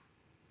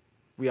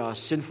 We are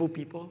sinful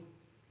people.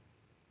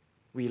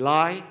 We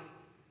lie,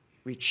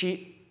 we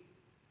cheat,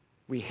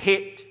 we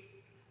hate,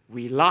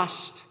 we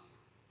lust,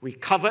 we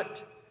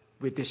covet,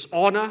 we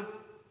dishonor.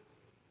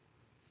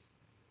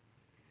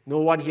 No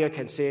one here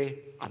can say,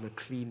 I'm a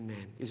clean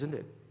man, isn't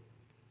it?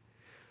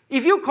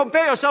 If you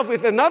compare yourself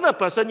with another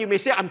person, you may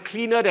say, I'm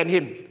cleaner than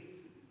him.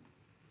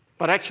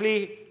 But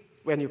actually,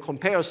 when you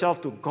compare yourself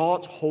to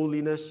God's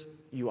holiness,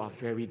 you are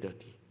very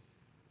dirty.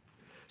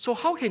 So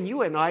how can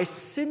you and I,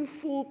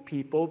 sinful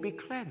people, be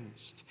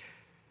cleansed?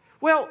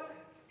 Well,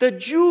 the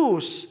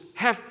Jews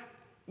have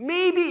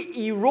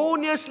maybe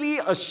erroneously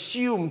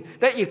assumed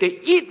that if they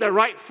eat the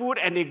right food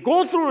and they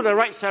go through the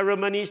right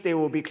ceremonies, they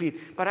will be clean.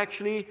 But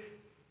actually,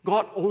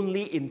 God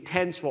only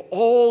intends for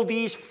all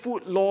these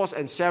food laws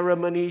and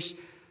ceremonies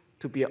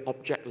to be an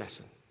object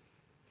lesson.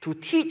 To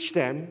teach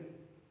them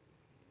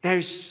there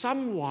is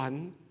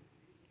someone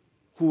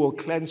who will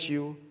cleanse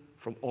you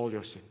from all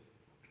your sin.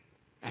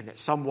 And that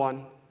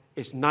someone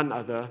is none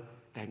other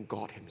than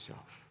God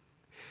Himself.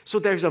 So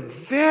there's a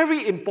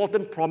very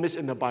important promise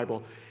in the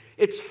Bible.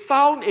 It's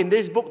found in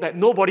this book that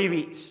nobody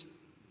reads.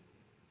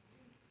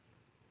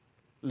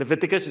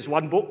 Leviticus is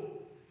one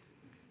book.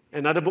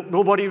 Another book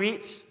nobody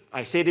reads.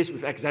 I say this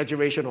with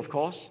exaggeration, of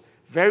course.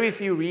 Very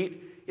few read.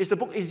 Is the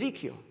book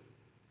Ezekiel.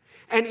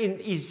 And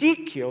in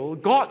Ezekiel,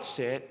 God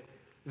said,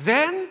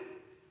 then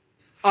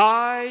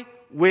I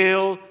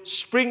will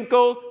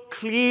sprinkle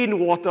clean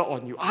water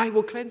on you. I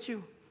will cleanse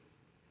you.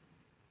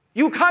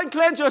 You can't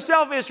cleanse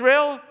yourself,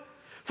 Israel.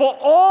 For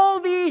all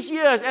these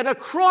years and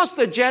across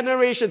the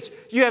generations,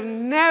 you have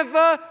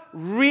never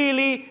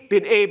really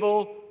been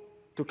able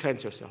to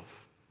cleanse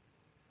yourself.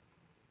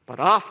 But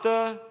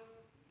after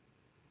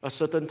a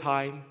certain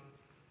time,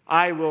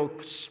 I will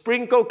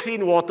sprinkle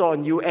clean water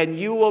on you and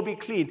you will be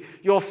clean.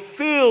 Your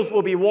filth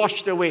will be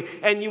washed away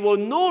and you will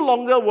no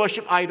longer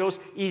worship idols.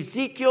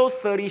 Ezekiel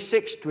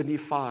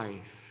 36:25.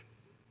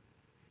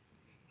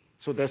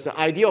 So there's the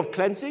idea of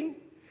cleansing.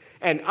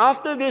 And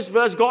after this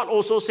verse, God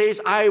also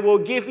says, I will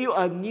give you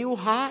a new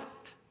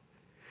heart.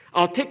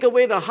 I'll take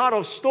away the heart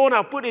of stone.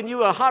 I'll put in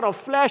you a heart of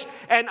flesh.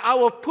 And I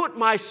will put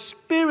my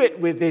spirit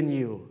within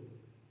you.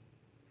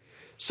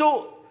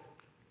 So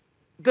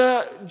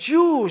the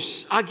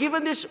Jews are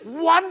given this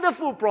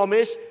wonderful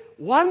promise.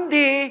 One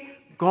day,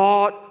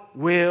 God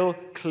will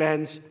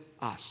cleanse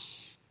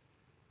us.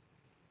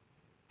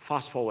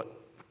 Fast forward.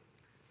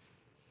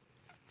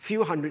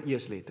 Few hundred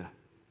years later,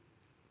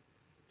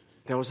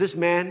 there was this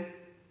man,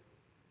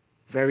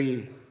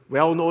 very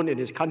well known in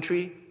his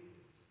country,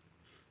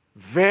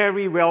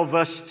 very well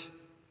versed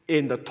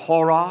in the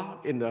Torah,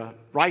 in the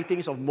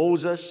writings of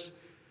Moses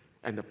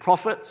and the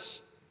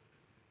prophets.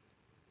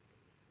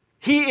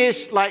 He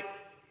is like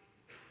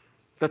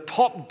the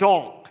top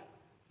dog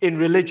in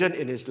religion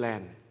in his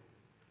land.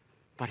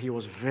 But he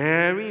was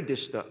very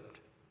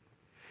disturbed.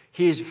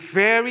 He is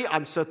very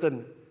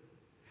uncertain.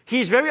 He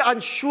is very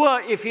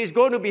unsure if he is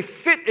going to be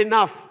fit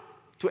enough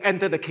to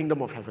enter the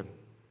kingdom of heaven.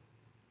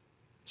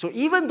 So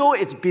even though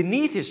it's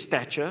beneath his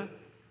stature,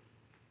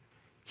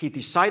 he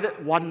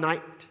decided one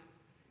night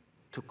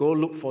to go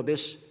look for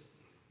this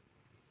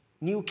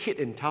new kid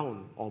in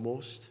town,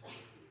 almost.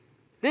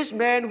 This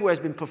man who has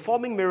been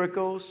performing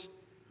miracles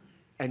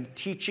and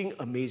teaching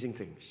amazing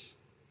things.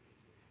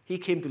 He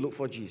came to look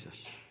for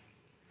Jesus.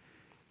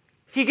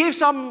 He gave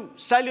some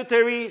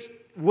salutary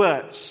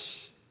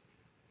words.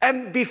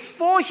 And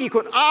before he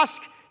could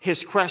ask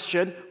his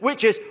question,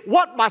 which is,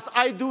 what must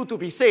I do to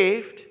be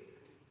saved?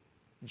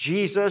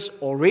 Jesus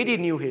already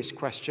knew his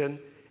question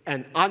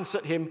and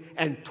answered him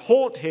and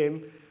told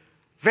him,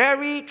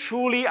 very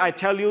truly I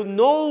tell you,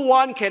 no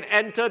one can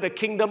enter the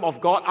kingdom of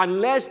God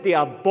unless they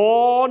are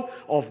born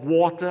of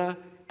water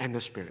and the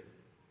Spirit.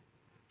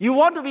 You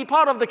want to be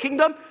part of the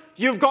kingdom?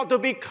 You've got to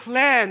be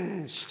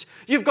cleansed.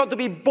 You've got to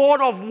be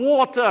born of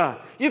water.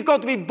 You've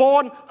got to be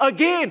born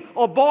again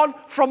or born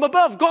from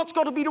above. God's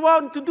got to be the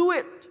one to do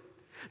it.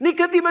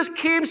 Nicodemus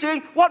came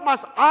saying, what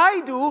must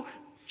I do?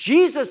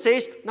 Jesus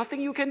says,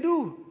 nothing you can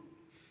do.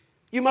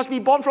 You must be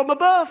born from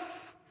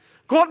above.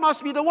 God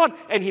must be the one,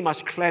 and He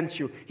must cleanse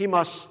you. He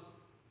must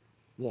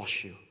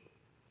wash you.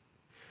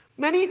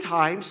 Many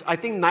times, I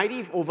think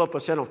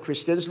 90% of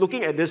Christians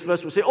looking at this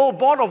verse will say, oh,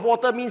 born of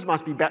water means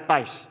must be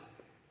baptized.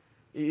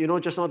 You know,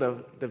 just now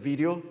the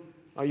video,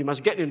 you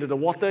must get into the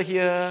water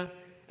here,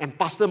 and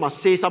pastor must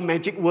say some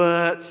magic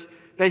words,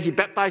 then he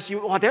baptizes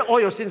you, then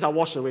all your sins are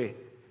washed away.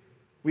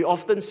 We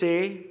often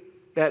say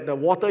that the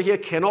water here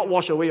cannot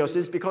wash away your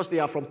sins because they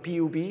are from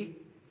PUB.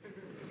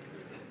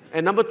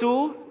 And number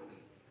two,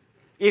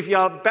 if you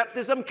are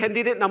baptism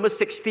candidate number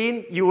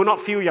 16, you will not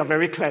feel you are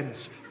very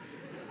cleansed.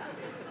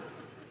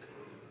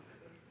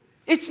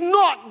 It's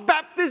not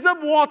baptism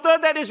water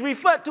that is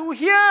referred to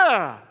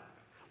here.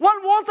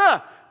 What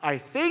water? I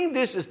think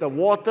this is the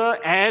water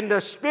and the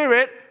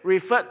Spirit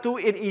referred to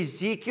in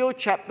Ezekiel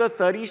chapter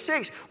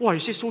 36. Wow, you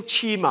say so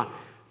cheap.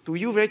 To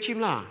you, very cheap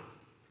lah.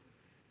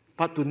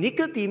 But to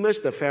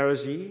Nicodemus the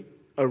Pharisee,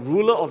 a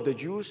ruler of the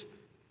Jews,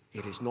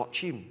 it is not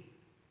cheap.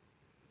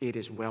 It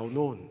is well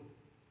known.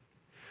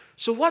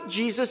 So what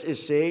Jesus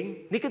is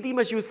saying,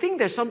 Nicodemus, you think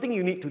there's something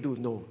you need to do?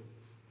 No.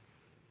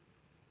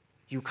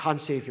 You can't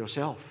save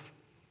yourself.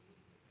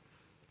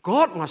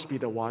 God must be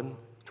the one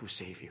to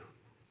save you.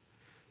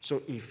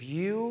 So if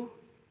you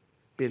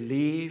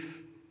believe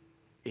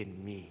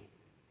in me,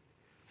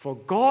 for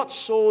God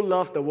so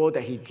loved the world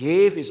that He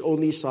gave His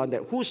only Son,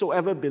 that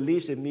whosoever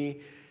believes in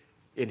me,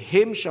 in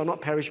Him shall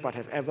not perish but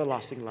have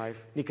everlasting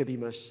life.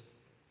 Nicodemus,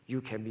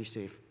 you can be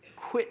saved.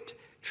 Quit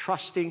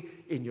trusting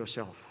in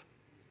yourself,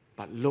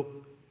 but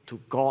look to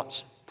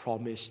God's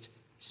promised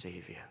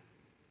Savior.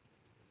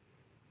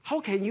 How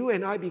can you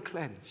and I be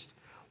cleansed?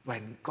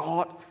 When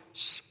God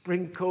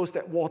sprinkles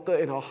that water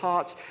in our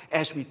hearts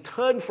as we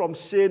turn from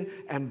sin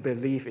and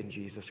believe in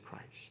Jesus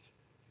Christ.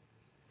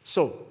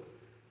 So,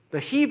 the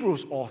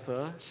Hebrews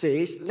author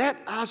says, let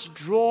us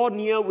draw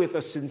near with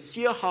a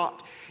sincere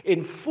heart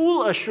in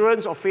full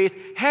assurance of faith,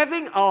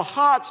 having our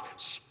hearts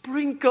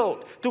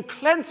sprinkled to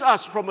cleanse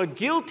us from a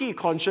guilty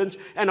conscience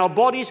and our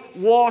bodies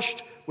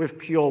washed with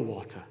pure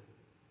water.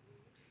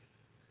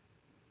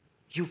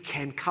 You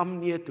can come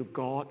near to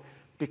God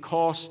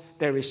because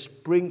there is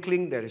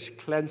sprinkling, there is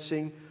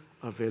cleansing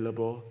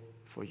available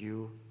for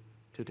you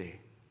today.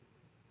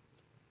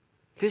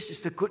 This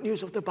is the good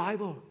news of the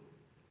Bible.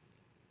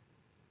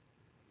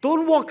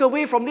 Don't walk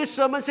away from this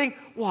sermon saying,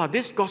 wow,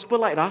 this gospel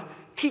light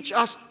teach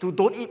us to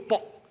don't eat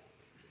pork.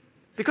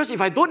 Because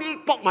if I don't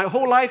eat pork my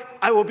whole life,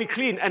 I will be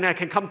clean and I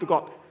can come to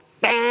God.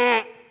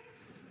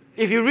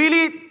 If you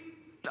really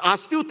are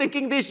still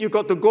thinking this, you've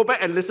got to go back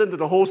and listen to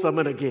the whole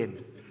sermon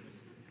again.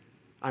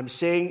 I'm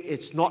saying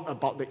it's not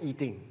about the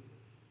eating.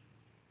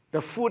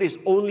 The food is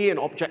only an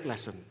object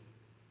lesson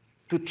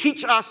to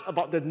teach us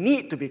about the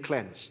need to be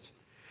cleansed.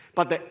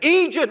 But the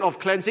agent of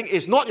cleansing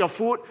is not your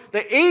food.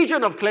 The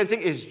agent of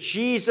cleansing is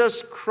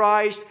Jesus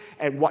Christ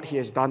and what He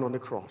has done on the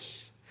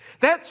cross.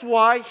 That's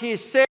why He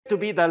is said to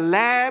be the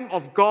Lamb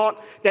of God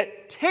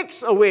that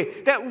takes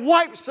away, that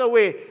wipes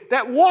away,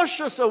 that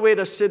washes away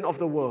the sin of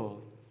the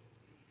world.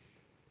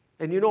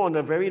 And you know, on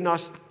the very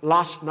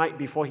last night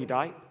before He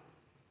died,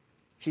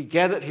 He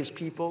gathered His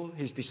people,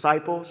 His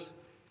disciples,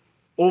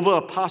 over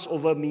a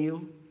Passover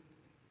meal,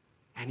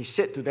 and He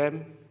said to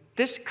them,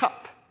 this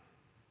cup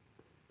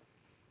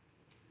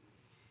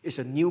is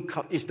the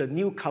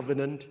new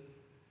covenant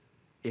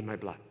in my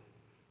blood.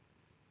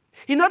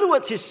 In other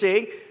words, He's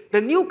saying,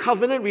 the new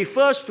covenant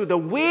refers to the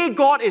way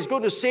God is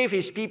going to save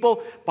His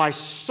people by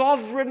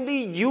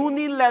sovereignly,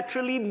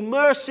 unilaterally,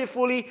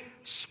 mercifully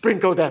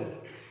sprinkle them.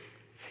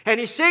 And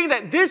He's saying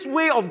that this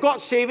way of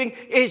God saving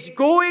is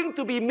going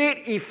to be made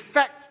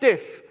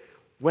effective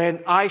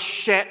when I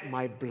shed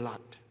my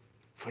blood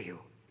for you.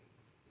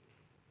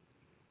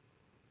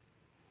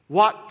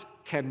 What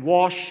can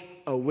wash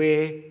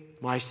away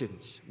my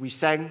sins? We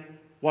sang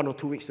 1 or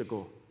 2 weeks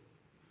ago.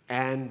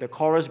 And the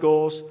chorus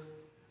goes,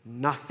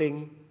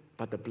 nothing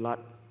but the blood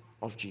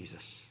of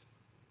Jesus.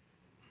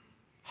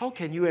 How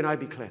can you and I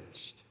be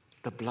cleansed?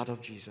 The blood of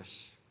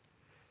Jesus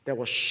that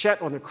was shed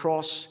on the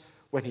cross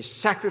when He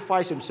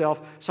sacrificed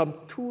Himself some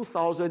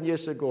 2,000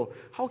 years ago.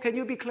 How can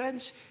you be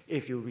cleansed?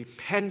 If you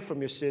repent from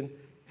your sin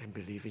and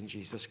believe in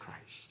Jesus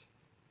Christ.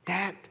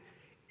 That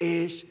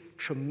is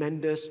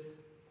tremendous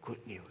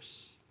good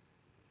news.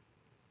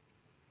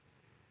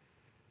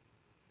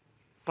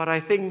 But I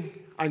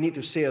think I need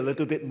to say a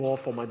little bit more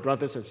for my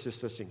brothers and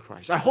sisters in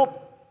Christ. I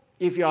hope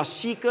if you are a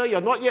seeker, you're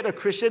not yet a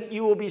Christian,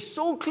 you will be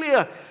so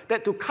clear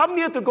that to come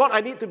near to God, I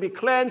need to be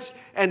cleansed.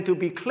 And to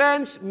be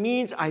cleansed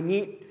means I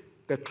need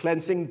the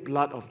cleansing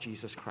blood of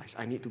Jesus Christ.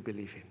 I need to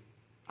believe Him.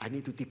 I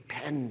need to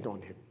depend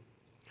on Him.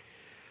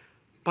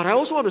 But I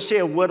also want to say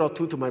a word or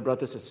two to my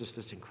brothers and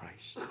sisters in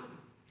Christ.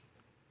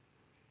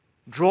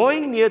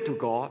 Drawing near to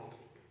God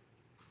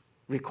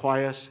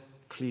requires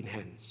clean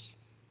hands,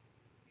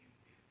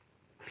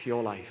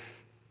 pure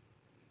life.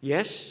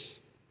 Yes,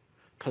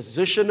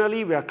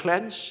 positionally we are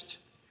cleansed.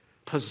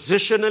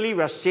 Positionally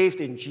we are saved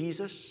in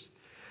Jesus.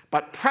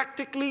 But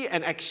practically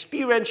and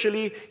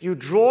experientially, you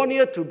draw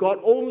near to God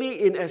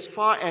only in as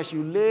far as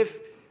you live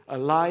a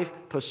life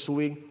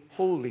pursuing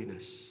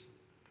holiness.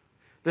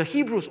 The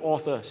Hebrews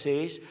author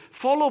says,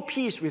 follow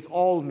peace with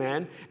all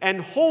men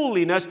and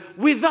holiness,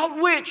 without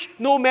which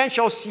no man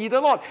shall see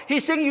the Lord.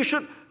 He's saying you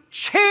should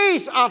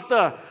chase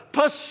after,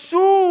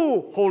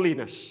 pursue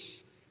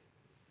holiness.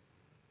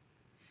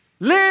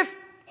 Live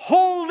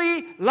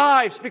holy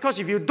lives, because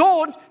if you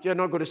don't, you're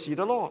not going to see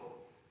the Lord.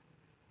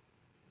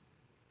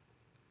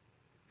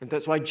 And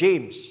that's why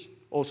James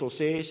also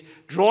says,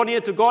 draw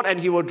near to God and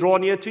He will draw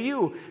near to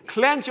you.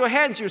 Cleanse your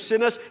hands, you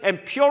sinners,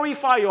 and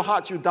purify your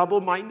hearts, you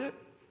double-minded.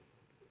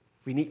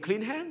 We need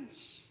clean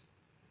hands.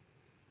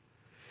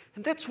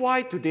 And that's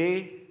why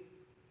today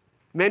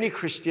many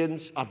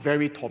Christians are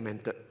very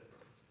tormented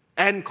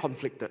and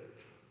conflicted.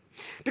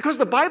 Because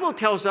the Bible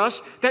tells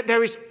us that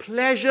there is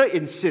pleasure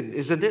in sin,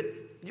 isn't it?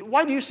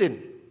 Why do you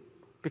sin?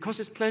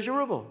 Because it's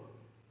pleasurable.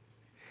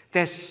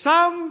 There's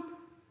some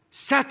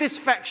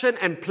satisfaction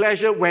and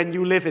pleasure when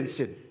you live in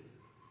sin.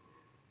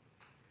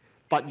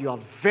 But you are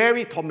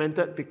very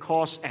tormented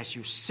because as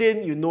you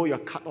sin, you know you're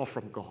cut off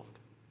from God.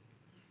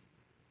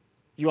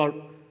 You're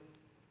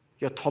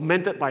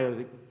tormented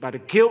by the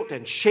guilt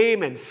and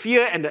shame and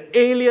fear and the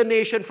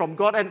alienation from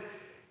God, and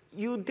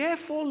you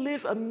therefore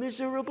live a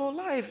miserable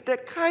life.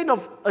 That kind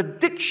of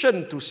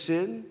addiction to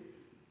sin,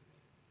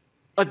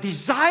 a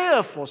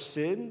desire for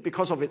sin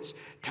because of its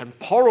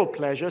temporal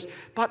pleasures,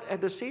 but at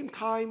the same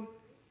time,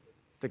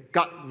 the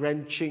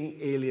gut-wrenching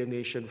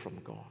alienation from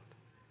God.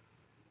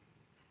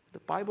 The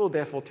Bible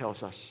therefore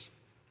tells us,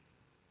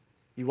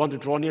 you want to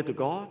draw near to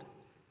God?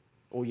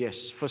 Oh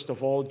yes, first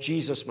of all,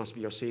 Jesus must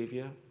be your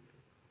Savior.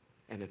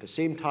 And at the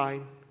same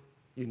time,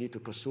 you need to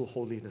pursue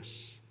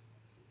holiness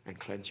and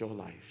cleanse your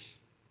lives.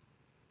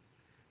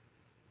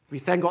 We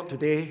thank God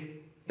today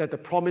that the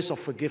promise of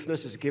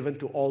forgiveness is given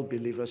to all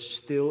believers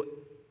still,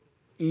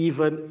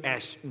 even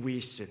as we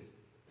sin.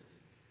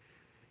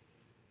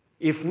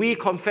 If we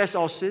confess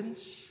our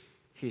sins,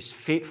 He is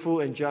faithful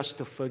and just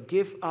to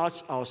forgive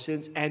us our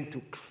sins and to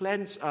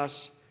cleanse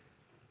us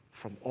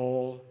from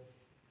all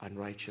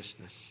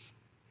unrighteousness.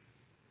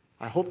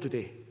 I hope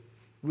today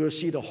we'll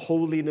see the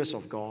holiness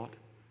of God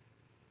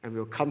and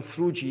we'll come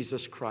through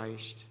Jesus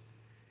Christ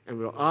and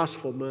we'll ask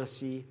for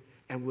mercy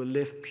and we'll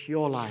live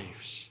pure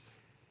lives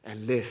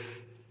and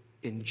live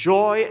in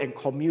joy and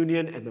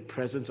communion and the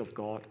presence of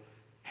God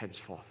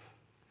henceforth.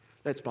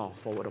 Let's bow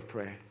for a word of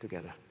prayer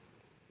together.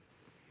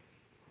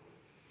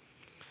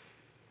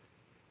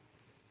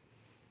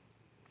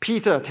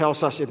 Peter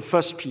tells us in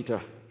 1 Peter,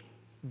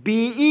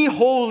 be ye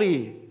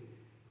holy,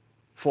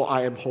 for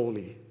I am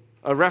holy.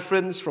 A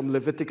reference from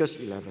Leviticus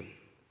 11.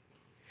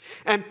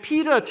 And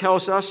Peter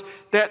tells us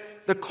that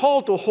the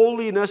call to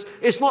holiness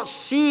is not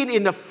seen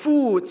in the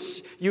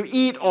foods you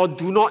eat or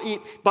do not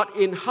eat, but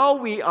in how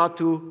we are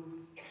to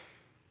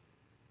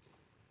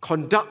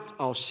conduct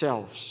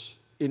ourselves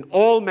in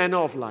all manner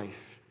of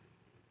life,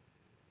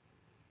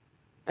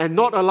 and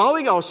not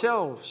allowing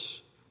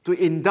ourselves to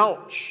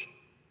indulge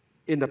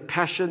in the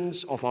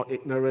passions of our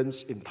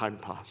ignorance in time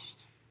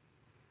past.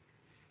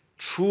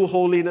 True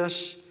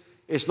holiness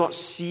is not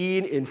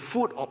seen in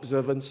food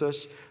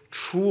observances.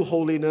 True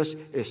holiness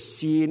is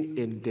seen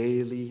in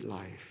daily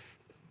life.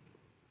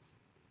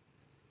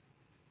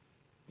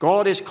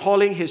 God is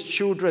calling His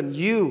children,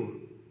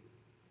 you,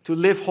 to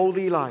live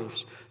holy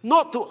lives,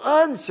 not to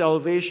earn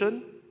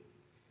salvation,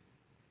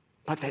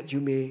 but that you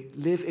may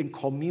live in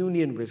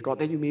communion with God,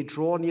 that you may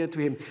draw near to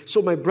Him.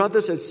 So my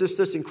brothers and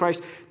sisters in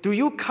Christ, do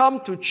you come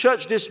to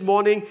church this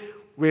morning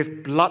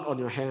with blood on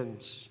your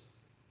hands,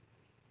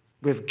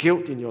 with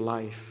guilt in your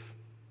life,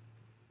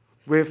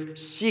 with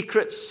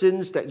secret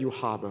sins that you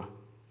harbor?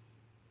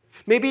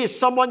 Maybe it's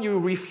someone you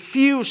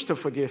refuse to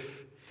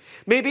forgive.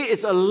 Maybe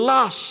it's a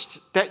lust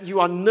that you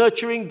are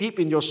nurturing deep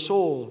in your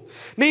soul.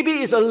 Maybe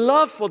it's a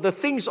love for the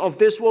things of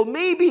this world.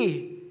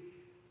 Maybe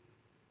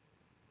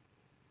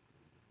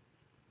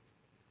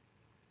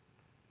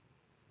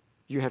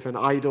you have an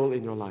idol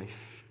in your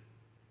life.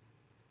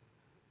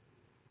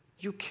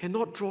 You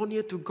cannot draw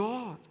near to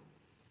God,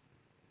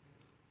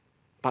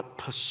 but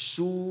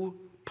pursue,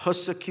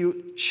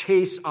 persecute,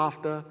 chase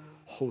after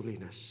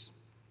holiness.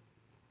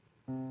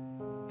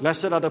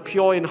 Blessed are the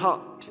pure in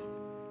heart,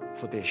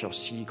 for they shall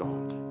see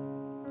God.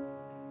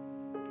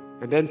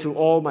 And then to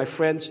all my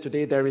friends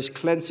today, there is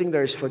cleansing,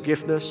 there is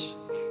forgiveness.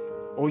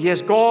 Oh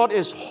yes, God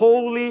is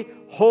holy,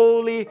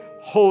 holy,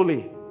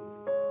 holy.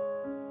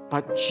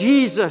 But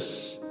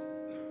Jesus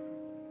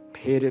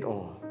paid it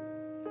all.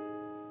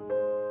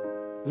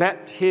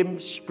 Let Him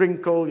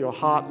sprinkle your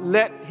heart.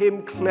 Let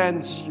Him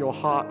cleanse your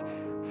heart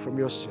from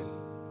your sin.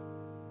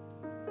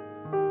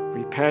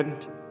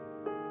 Repent,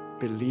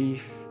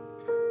 believe,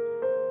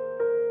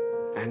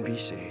 and be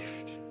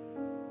saved.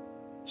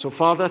 So,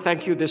 Father,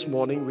 thank you this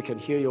morning. We can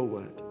hear your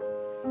word.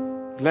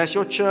 Bless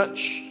your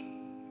church.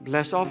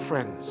 Bless our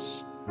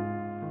friends.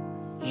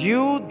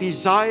 You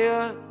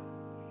desire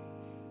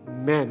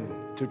men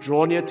to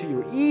draw near to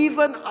you,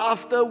 even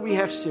after we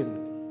have sinned.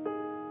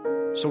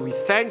 So we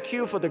thank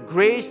you for the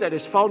grace that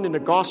is found in the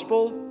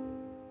gospel.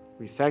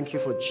 We thank you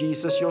for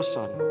Jesus, your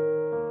Son.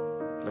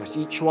 Bless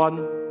each one,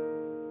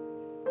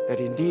 that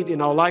indeed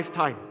in our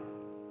lifetime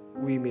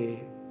we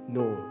may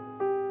know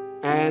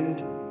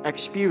and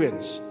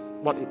experience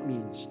what it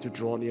means to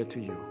draw near to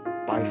you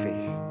by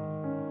faith.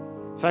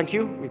 Thank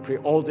you. We pray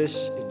all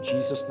this in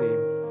Jesus'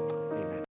 name.